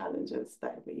 all challenges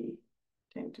that we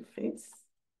tend to face.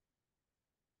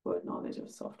 Poor knowledge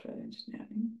of software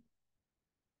engineering.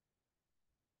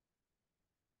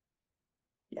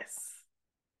 Yes,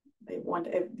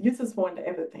 users want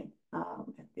everything.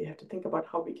 We have to think about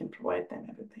how we can provide them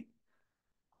everything.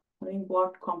 Knowing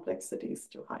what complexities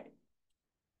to hide.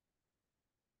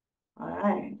 All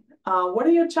right. What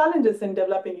are your challenges in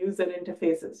developing user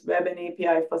interfaces, web and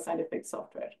API for scientific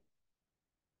software?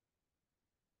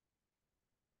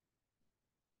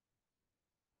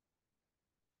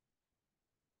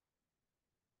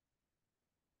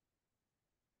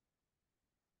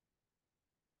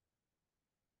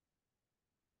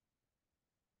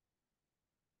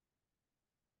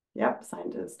 Yep,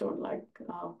 scientists don't like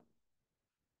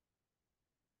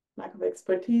lack of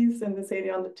expertise in this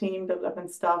area on the team, development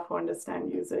staff who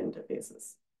understand user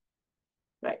interfaces.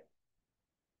 Right.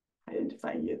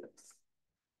 Identifying users.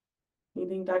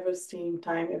 Needing diverse team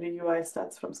time, every UI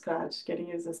starts from scratch, getting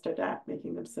users to adapt,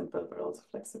 making them simple but also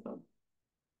flexible.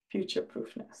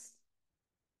 Future-proofness.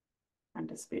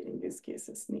 Anticipating use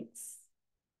cases needs.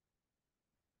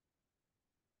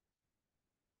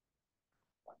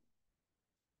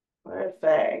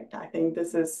 Perfect. I think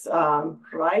this is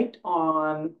right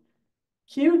on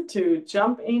cue to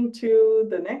jump into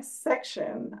the next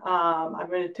section. I'm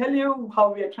going to tell you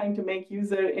how we are trying to make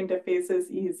user interfaces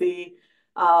easy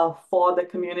for the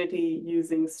community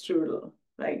using Strudel,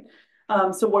 right?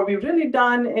 So what we've really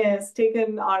done is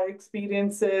taken our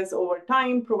experiences over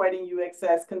time, providing UX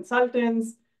as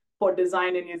consultants for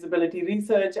design and usability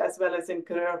research, as well as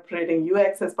incorporating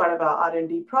UX as part of our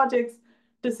R&D projects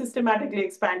to systematically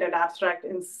expand and abstract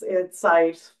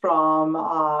insights from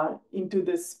into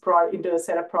a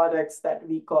set of products that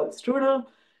we call Strudel.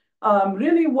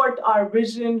 Really what our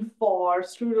vision for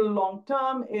Strudel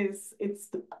long-term is,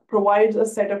 provides a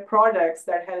set of products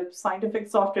that help scientific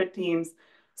software teams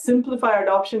simplify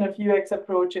adoption of UX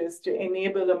approaches to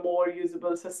enable a more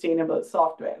usable, sustainable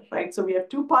software, right? So we have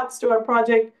two parts to our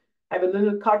project. I have a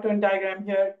little cartoon diagram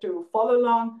here to follow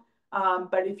along.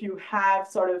 But if you have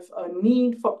sort of a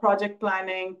need for project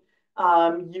planning,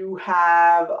 you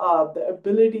have the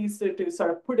abilities to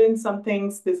sort of put in some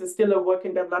things. This is still a work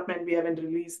in development. We haven't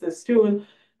released this tool.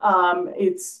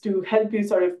 It's to help you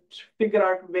sort of figure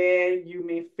out where you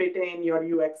may fit in your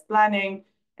UX planning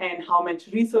and how much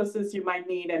resources you might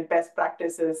need and best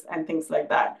practices and things like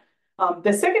that.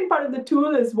 The second part of the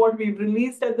tool is what we've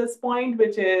released at this point,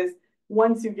 which is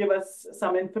once you give us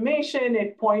some information,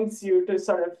 it points you to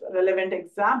sort of relevant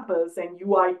examples and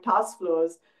UI task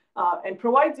flows and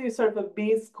provides you sort of a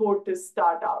base code to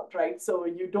start out, right? So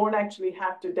you don't actually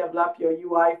have to develop your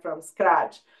UI from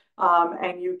scratch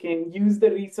and you can use the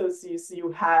resources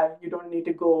you have. You don't need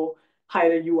to go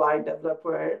hire a UI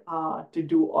developer to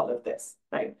do all of this,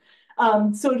 right?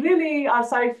 So really our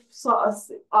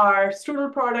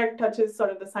Strudel product touches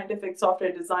sort of the scientific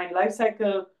software design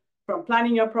lifecycle, from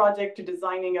planning your project to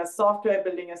designing a software,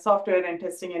 building a software, and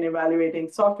testing and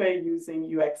evaluating software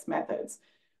using UX methods.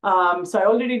 So I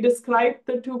already described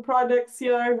the two products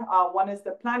here. One is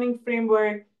the planning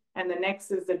framework, and the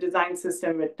next is the design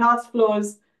system with task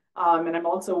flows. And I'm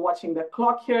also watching the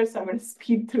clock here, so I'm going to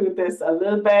speed through this a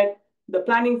little bit. The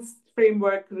planning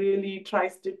framework really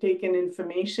tries to take in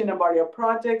information about your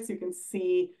projects. You can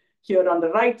see here on the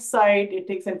right side, it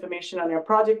takes information on your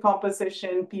project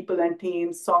composition, people and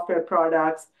teams, software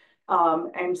products,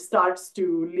 and starts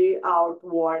to lay out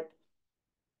what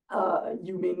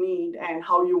you may need and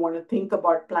how you want to think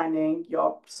about planning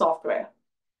your software.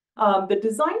 The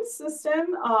design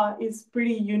system is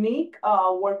pretty unique.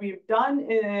 What we've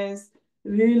done is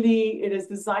really, it is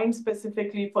designed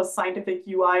specifically for scientific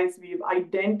UIs. We've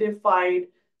identified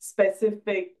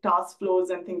specific task flows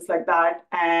and things like that,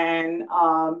 and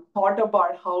thought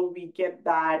about how we get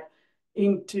that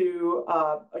into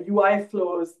UI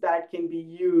flows that can be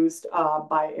used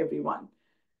by everyone.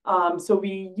 So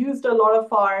we used a lot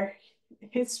of our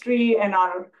history and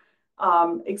our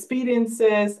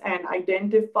experiences and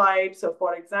identified. So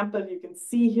for example, you can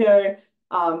see here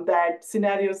that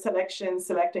scenario selection,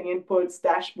 selecting inputs,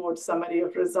 dashboard summary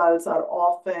of results are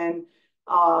often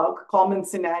common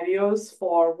scenarios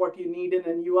for what you need in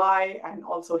an UI, and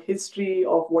also history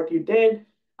of what you did.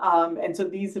 And so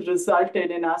these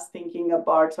resulted in us thinking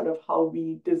about sort of how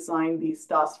we design these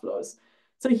task flows.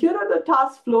 So here are the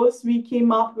task flows we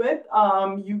came up with.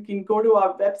 You can go to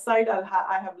our website.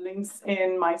 I have links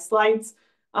in my slides,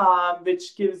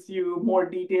 which gives you more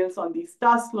details on these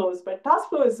task flows. But task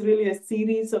flow is really a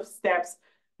series of steps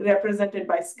represented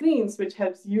by screens, which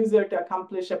helps user to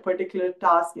accomplish a particular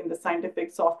task in the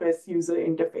scientific software's user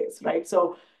interface, right?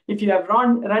 So if you have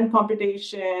run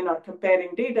computation or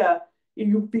comparing data,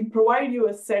 we provide you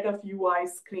a set of UI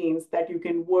screens that you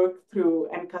can work through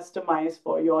and customize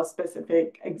for your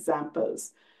specific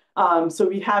examples. So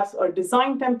we have a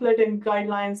design template and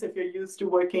guidelines if you're used to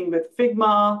working with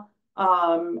Figma.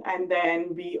 And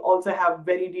then we also have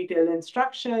very detailed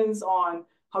instructions on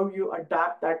how you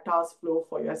adapt that task flow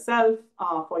for yourself,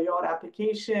 for your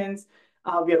applications.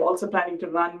 We are also planning to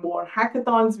run more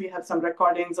hackathons. We have some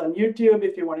recordings on YouTube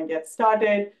if you want to get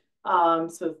started.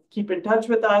 So keep in touch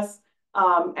with us.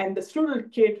 And the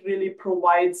STRUDEL kit really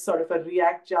provides sort of a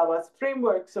React Java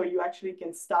framework. So you actually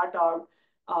can start out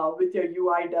with your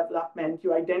UI development.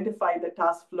 You identify the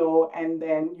task flow, and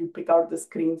then you pick out the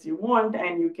screens you want,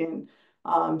 and you can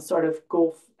sort of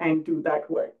go and do that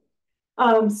work.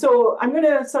 So I'm going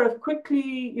to sort of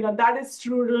quickly, that is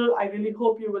STRUDEL. I really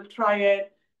hope you will try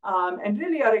it. And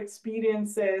really our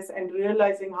experiences and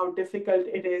realizing how difficult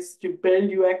it is to build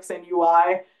UX and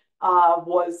UI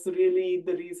was really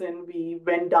the reason we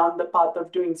went down the path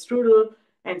of doing STRUDEL.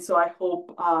 And so I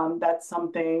hope that's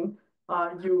something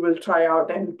you will try out.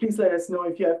 And please let us know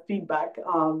if you have feedback.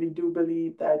 We do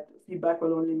believe that feedback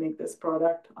will only make this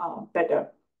product better.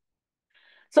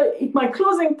 So my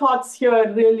closing thoughts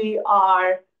here really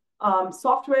are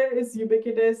software is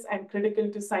ubiquitous and critical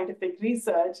to scientific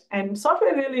research, and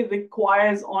software really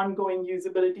requires ongoing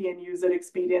usability and user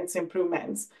experience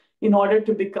improvements in order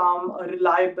to become a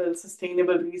reliable,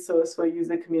 sustainable resource for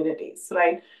user communities,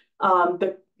 right?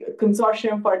 The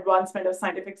Consortium for Advancement of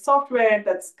Scientific Software,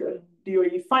 that's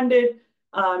DOE funded,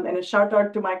 and a shout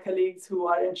out to my colleagues who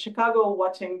are in Chicago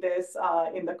watching this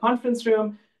in the conference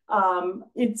room.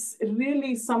 It's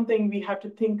really something we have to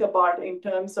think about in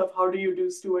terms of how do you do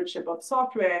stewardship of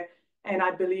software. And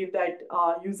I believe that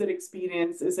user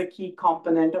experience is a key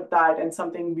component of that and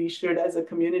something we should as a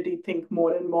community think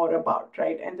more and more about,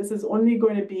 right? And this is only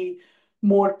going to be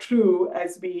more true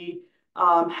as we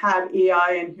have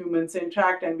AI and humans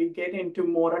interact and we get into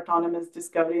more autonomous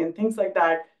discovery and things like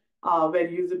that, where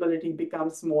usability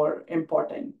becomes more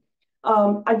important.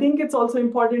 I think it's also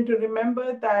important to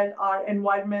remember that our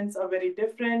environments are very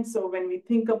different. So when we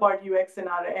think about UX in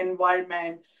our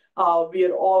environment, we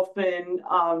are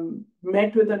often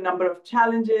met with a number of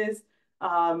challenges.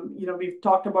 We've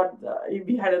talked about,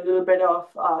 we had a little bit of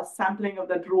sampling of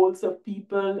the roles of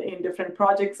people in different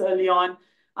projects early on.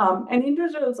 And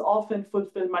individuals often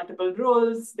fulfill multiple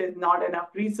roles. There's not enough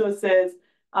resources.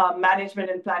 Management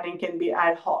and planning can be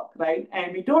ad hoc, right?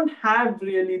 And we don't have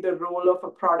really the role of a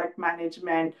product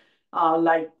management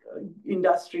like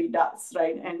industry does,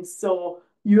 right? And so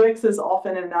UX is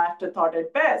often an afterthought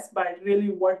at best, but really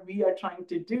what we are trying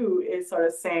to do is sort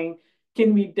of saying,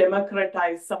 can we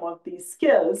democratize some of these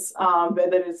skills,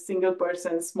 whether it's single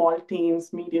person, small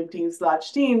teams, medium teams,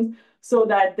 large teams, so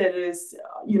that there is,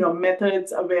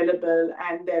 methods available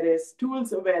and there is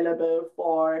tools available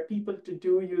for people to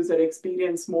do user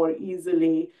experience more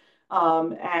easily.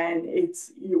 And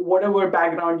it's whatever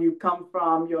background you come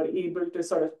from, you're able to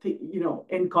sort of,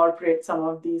 incorporate some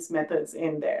of these methods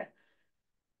in there.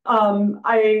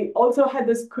 I also had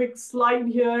this quick slide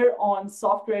here on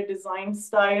software design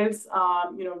styles.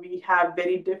 We have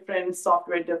very different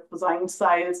software design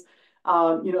styles. A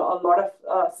lot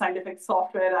of scientific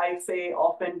software, I say,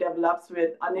 often develops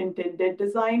with unintended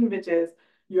design, which is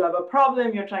you have a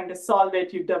problem, you're trying to solve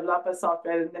it, you develop a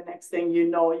software, and the next thing you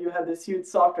know, you have this huge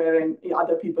software and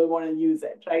other people want to use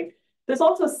it, right? There's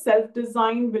also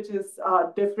self-design, which is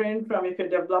different from if you're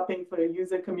developing for a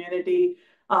user community.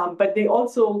 But they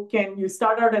also you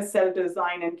start out as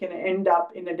self-design and can end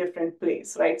up in a different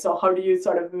place, right? So how do you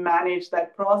sort of manage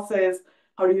that process?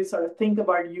 How do you sort of think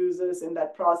about users in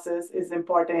that process is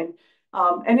important.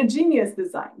 And a genius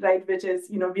design, right? Which is,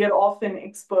 we are often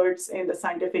experts in the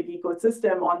scientific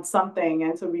ecosystem on something.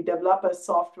 And so we develop a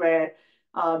software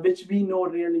which we know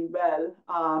really well.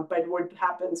 But what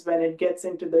happens when it gets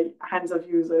into the hands of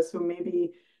users who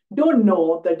maybe don't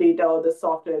know the data or the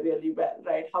software really well,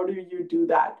 right? How do you do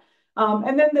that?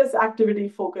 And then there's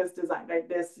activity-focused design, right?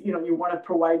 You want to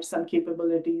provide some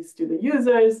capabilities to the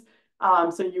users.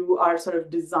 So you are sort of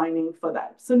designing for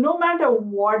that. So no matter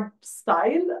what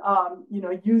style,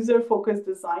 user-focused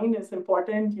design is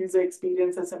important. User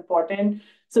experience is important.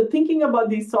 So thinking about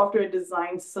these software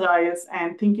design styles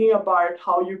and thinking about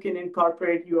how you can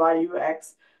incorporate UI,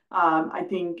 UX, I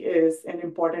think is an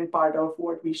important part of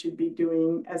what we should be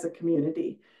doing as a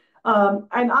community.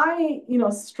 And I,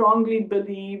 strongly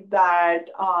believe that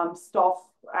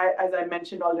as I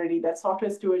mentioned already, that software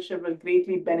stewardship will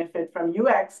greatly benefit from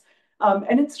UX.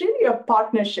 And it's really a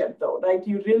partnership, though, right?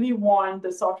 You really want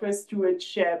the software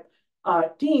stewardship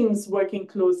teams working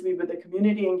closely with the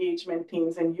community engagement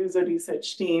teams and user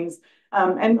research teams.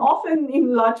 And often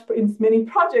in many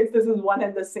projects, this is one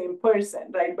and the same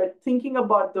person, right? But thinking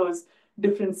about those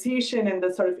differentiation and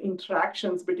the sort of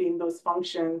interactions between those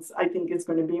functions, I think is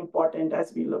going to be important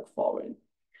as we look forward.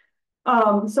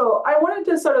 So I wanted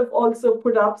to sort of also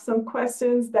put up some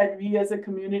questions that we as a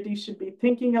community should be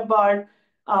thinking about.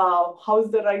 How's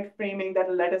the right framing that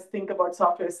will let us think about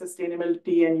software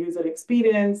sustainability and user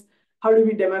experience? How do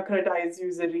we democratize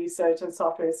user research and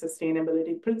software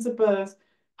sustainability principles?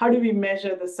 How do we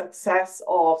measure the success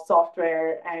of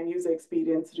software and user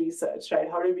experience research, right?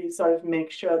 How do we sort of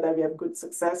make sure that we have good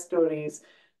success stories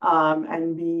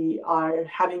and we are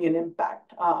having an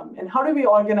impact? And how do we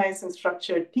organize and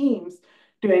structure teams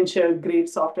to ensure great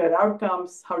software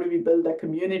outcomes? How do we build a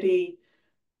community?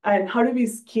 And how do we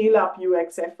scale up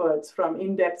UX efforts from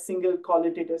in-depth single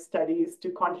qualitative studies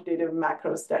to quantitative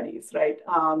macro studies, right?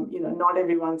 Not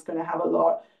everyone's going to have a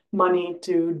lot money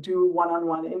to do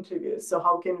one-on-one interviews. So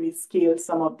how can we scale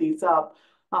some of these up?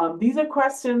 These are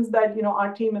questions that,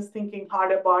 our team is thinking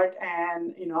hard about.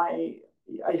 And,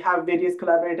 I have various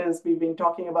collaborators. We've been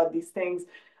talking about these things.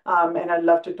 And I'd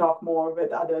love to talk more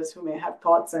with others who may have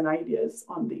thoughts and ideas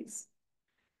on these.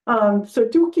 So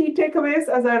 2 key takeaways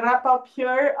as I wrap up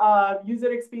here.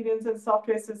 User experience and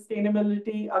software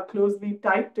sustainability are closely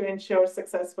tied to ensure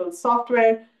successful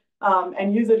software,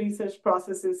 and user research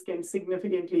processes can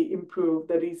significantly improve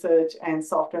the research and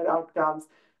software outcomes.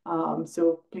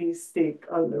 So please take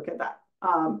a look at that.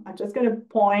 I'm just going to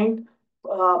point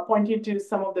you to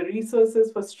some of the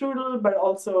resources for Strudel, but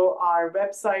also our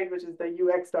website, which is the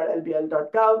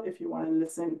ux.lbl.gov. If you want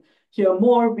to hear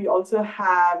more, we also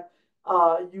have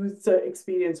user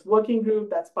experience working group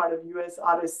that's part of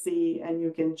USRSC, and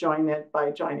you can join it by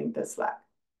joining the Slack.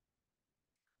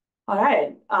 All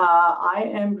right, I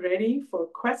am ready for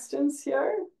questions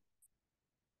here.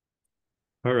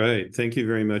 All right, thank you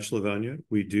very much, Lavanya.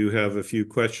 We do have a few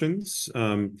questions.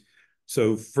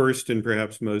 So first and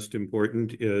perhaps most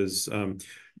important is,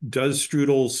 does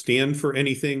strudel stand for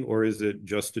anything, or is it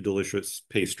just a delicious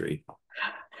pastry?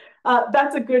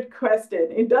 That's a good question.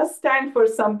 It does stand for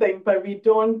something, but we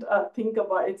don't think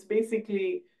about it. It's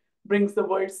basically brings the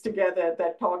words together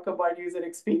that talk about user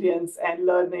experience and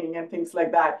learning and things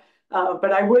like that.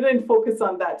 But I wouldn't focus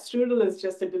on that. Strudel is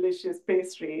just a delicious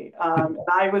pastry. And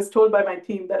I was told by my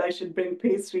team that I should bring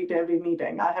pastry to every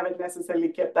meeting. I haven't necessarily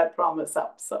kept that promise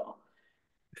up, so.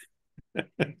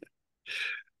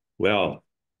 Well,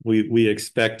 we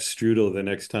expect strudel the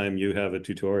next time you have a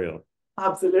tutorial.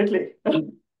 Absolutely.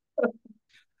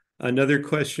 Another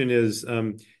question is,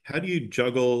 how do you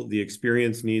juggle the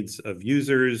experience needs of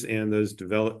users and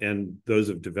those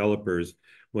of developers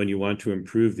when you want to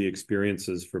improve the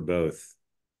experiences for both?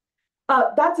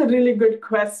 That's a really good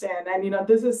question. And,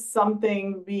 this is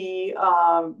something we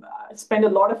spend a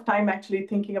lot of time actually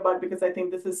thinking about, because I think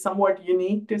this is somewhat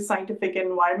unique to scientific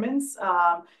environments,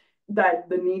 that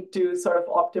the need to sort of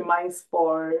optimize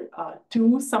for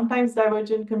two sometimes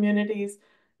divergent communities.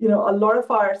 A lot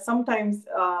of sometimes,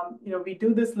 we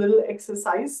do this little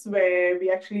exercise where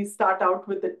we actually start out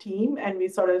with the team and we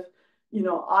sort of,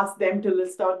 ask them to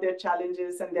list out their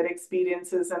challenges and their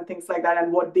experiences and things like that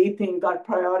and what they think are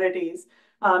priorities.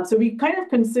 So we kind of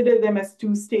consider them as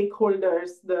two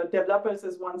stakeholders, the developers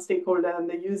as one stakeholder and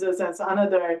the users as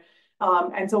another.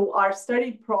 And so our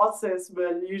study process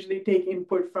will usually take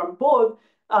input from both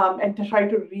and to try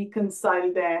to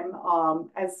reconcile them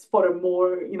as for a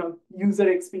more, user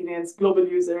experience, global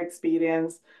user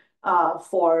experience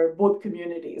for both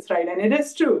communities, right? And it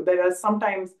is true. There are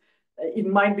sometimes it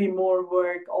might be more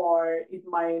work, or it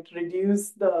might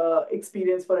reduce the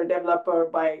experience for a developer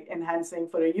by enhancing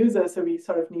for a user. So we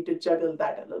sort of need to juggle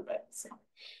that a little bit. So.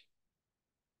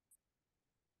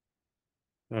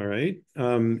 All right.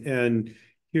 And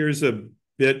here's a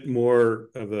bit more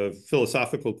of a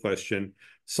philosophical question.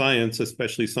 Science,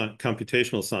 especially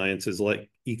computational science, is like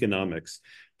economics.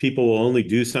 People will only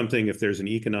do something if there's an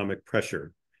economic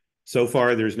pressure. So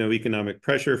far, there's no economic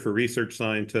pressure for research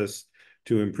scientists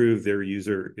to improve their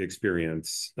user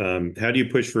experience. How do you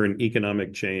push for an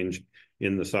economic change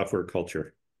in the software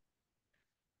culture?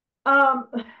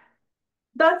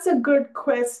 That's a good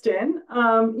question.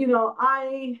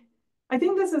 I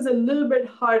think this is a little bit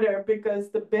harder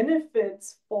because the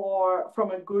benefits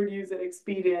from a good user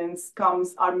experience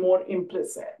are more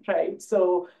implicit, right?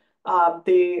 So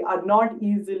they are not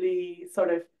easily sort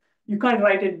of you can't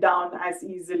write it down as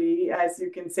easily as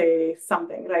you can say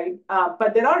something, right?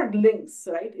 But there are links,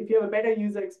 right? If you have a better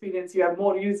user experience, you have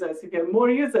more users. If you have more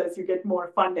users, you get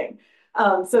more funding.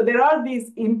 So there are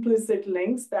these implicit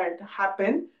links that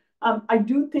happen. I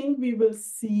do think we will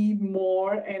see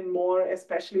more and more,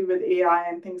 especially with AI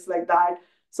and things like that,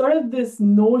 sort of this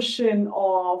notion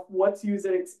of what's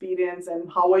user experience and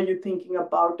how are you thinking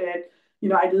about it.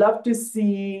 I'd love to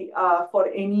see for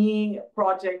any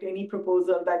project, any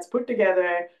proposal that's put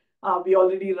together, we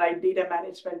already write data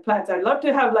management plans. I'd love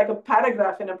to have like a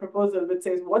paragraph in a proposal that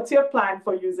says, what's your plan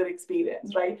for user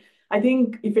experience, right? I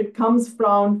think if it comes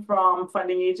from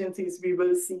funding agencies, we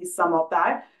will see some of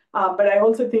that. But I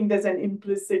also think there's an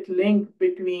implicit link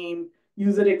between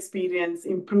user experience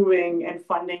improving and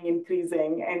funding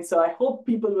increasing. And so I hope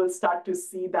people will start to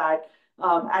see that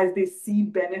as they see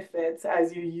benefits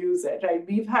as you use it, right?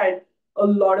 We've had a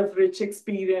lot of rich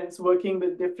experience working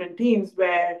with different teams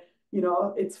where,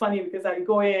 it's funny because I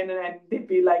go in and they'd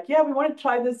be like, yeah, we want to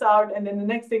try this out. And then the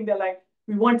next thing they're like,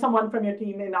 we want someone from your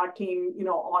team in our team,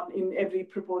 in every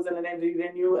proposal and every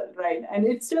renewal, right? And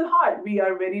it's still hard. We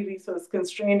are very resource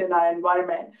constrained in our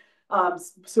environment.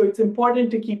 So it's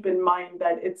important to keep in mind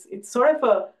that it's sort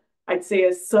of I'd say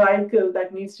a cycle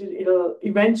that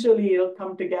eventually it'll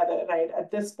come together, right?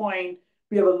 At this point,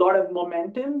 we have a lot of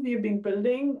momentum we've been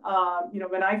building.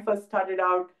 When I first started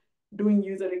out doing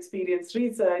user experience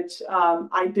research,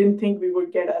 I didn't think we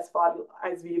would get as far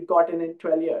as we've gotten in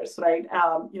 12 years, right?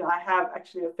 I have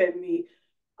actually a fairly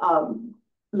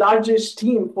largish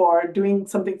team for doing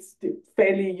something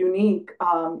fairly unique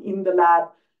in the lab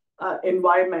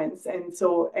environments. And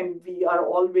we are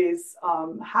always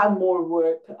have more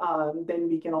work than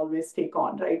we can always take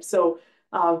on, right? So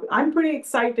I'm pretty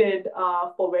excited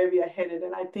for where we are headed.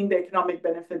 And I think the economic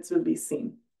benefits will be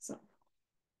seen.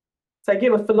 So I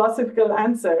gave a philosophical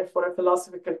answer for a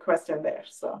philosophical question there.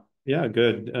 So yeah,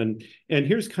 good. And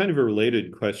here's kind of a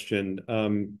related question.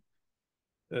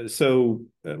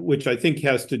 Which I think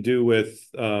has to do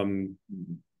with the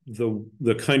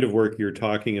kind of work you're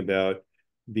talking about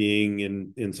being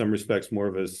in some respects more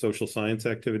of a social science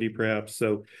activity, perhaps.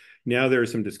 So now there are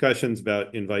some discussions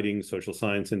about inviting social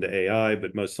science into AI,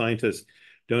 but most scientists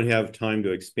don't have time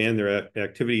to expand their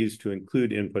activities to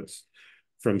include inputs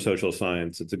from social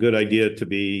science. It's a good idea to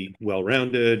be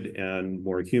well-rounded and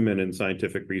more human in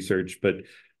scientific research, but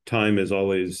time is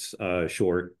always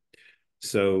short.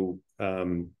 So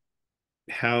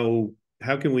how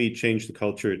can we change the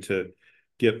culture to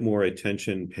get more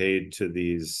attention paid to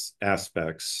these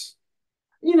aspects?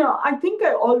 I think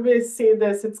I always say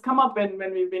this. It's come up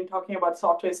when we've been talking about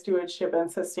software stewardship and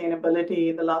sustainability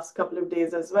in the last couple of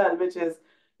days as well, which is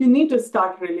you need to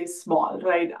start really small,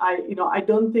 right? I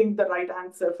don't think the right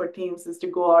answer for teams is to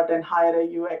go out and hire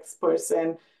a UX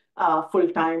person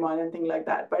full-time or anything like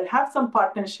that, but have some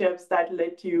partnerships that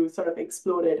let you sort of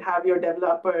explore it, have your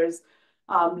developers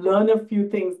learn a few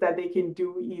things that they can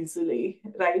do easily,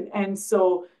 right? And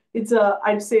so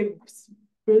I'd say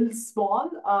build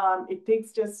small. It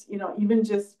takes just, even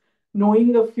just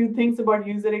knowing a few things about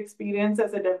user experience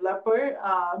as a developer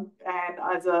and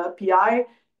as a PI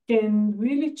can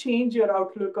really change your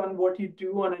outlook on what you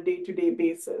do on a day-to-day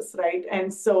basis, right?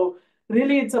 And so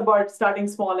really it's about starting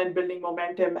small and building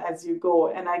momentum as you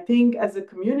go. And I think as a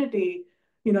community,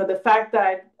 the fact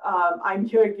that I'm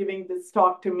here giving this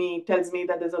talk to me tells me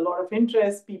that there's a lot of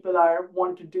interest. People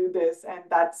want to do this, and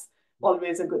that's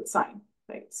always a good sign,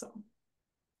 right? So.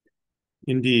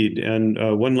 Indeed. And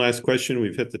one last question.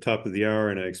 We've hit the top of the hour,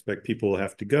 and I expect people will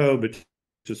have to go, but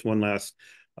just one last,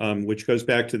 which goes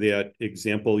back to that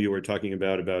example you were talking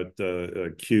about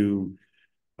the queue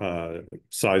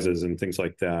sizes and things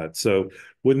like that. So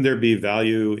wouldn't there be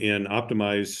value in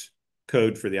optimized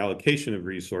code for the allocation of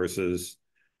resources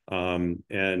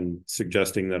and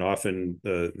suggesting that often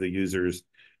the users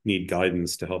need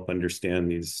guidance to help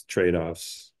understand these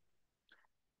trade-offs?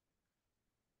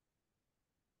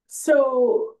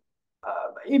 So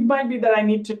it might be that I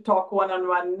need to talk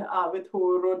one-on-one with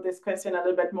who wrote this question a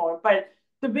little bit more. But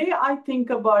the way I think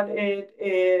about it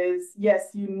is, yes,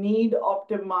 you need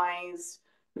optimized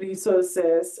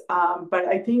resources. But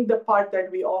I think the part that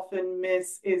we often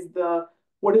miss is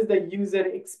what is the user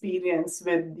experience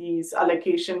with these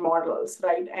allocation models,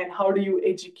 right? And how do you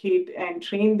educate and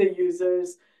train the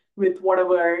users with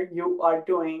whatever you are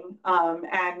doing?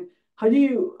 And how do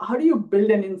you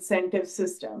build an incentive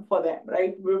system for them,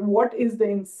 right? What is the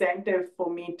incentive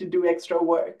for me to do extra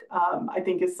work? I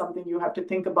think is something you have to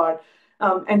think about.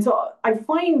 And so I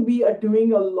find we are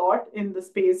doing a lot in the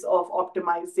space of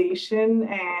optimization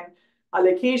and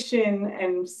allocation,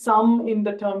 and some in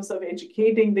the terms of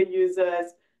educating the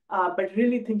users. but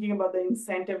really thinking about the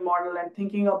incentive model and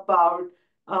thinking about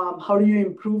how do you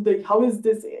improve how is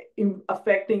this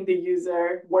affecting the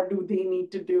user? What do they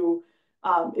need to do?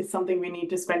 Is something we need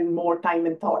to spend more time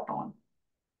and thought on.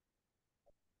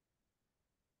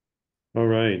 All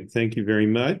right, thank you very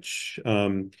much.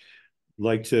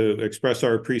 Like to express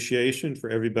our appreciation for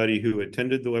everybody who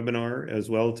attended the webinar as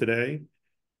well today.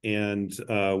 And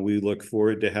we look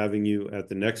forward to having you at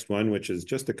the next one, which is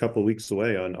just a couple weeks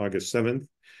away on August 7th.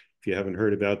 If you haven't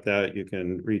heard about that, you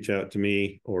can reach out to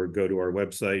me or go to our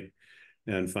website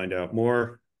and find out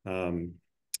more.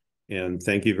 And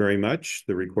thank you very much.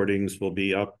 The recordings will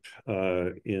be up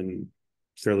in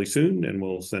fairly soon, and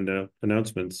we'll send out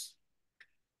announcements.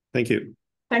 Thank you.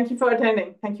 Thank you for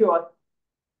attending. Thank you all.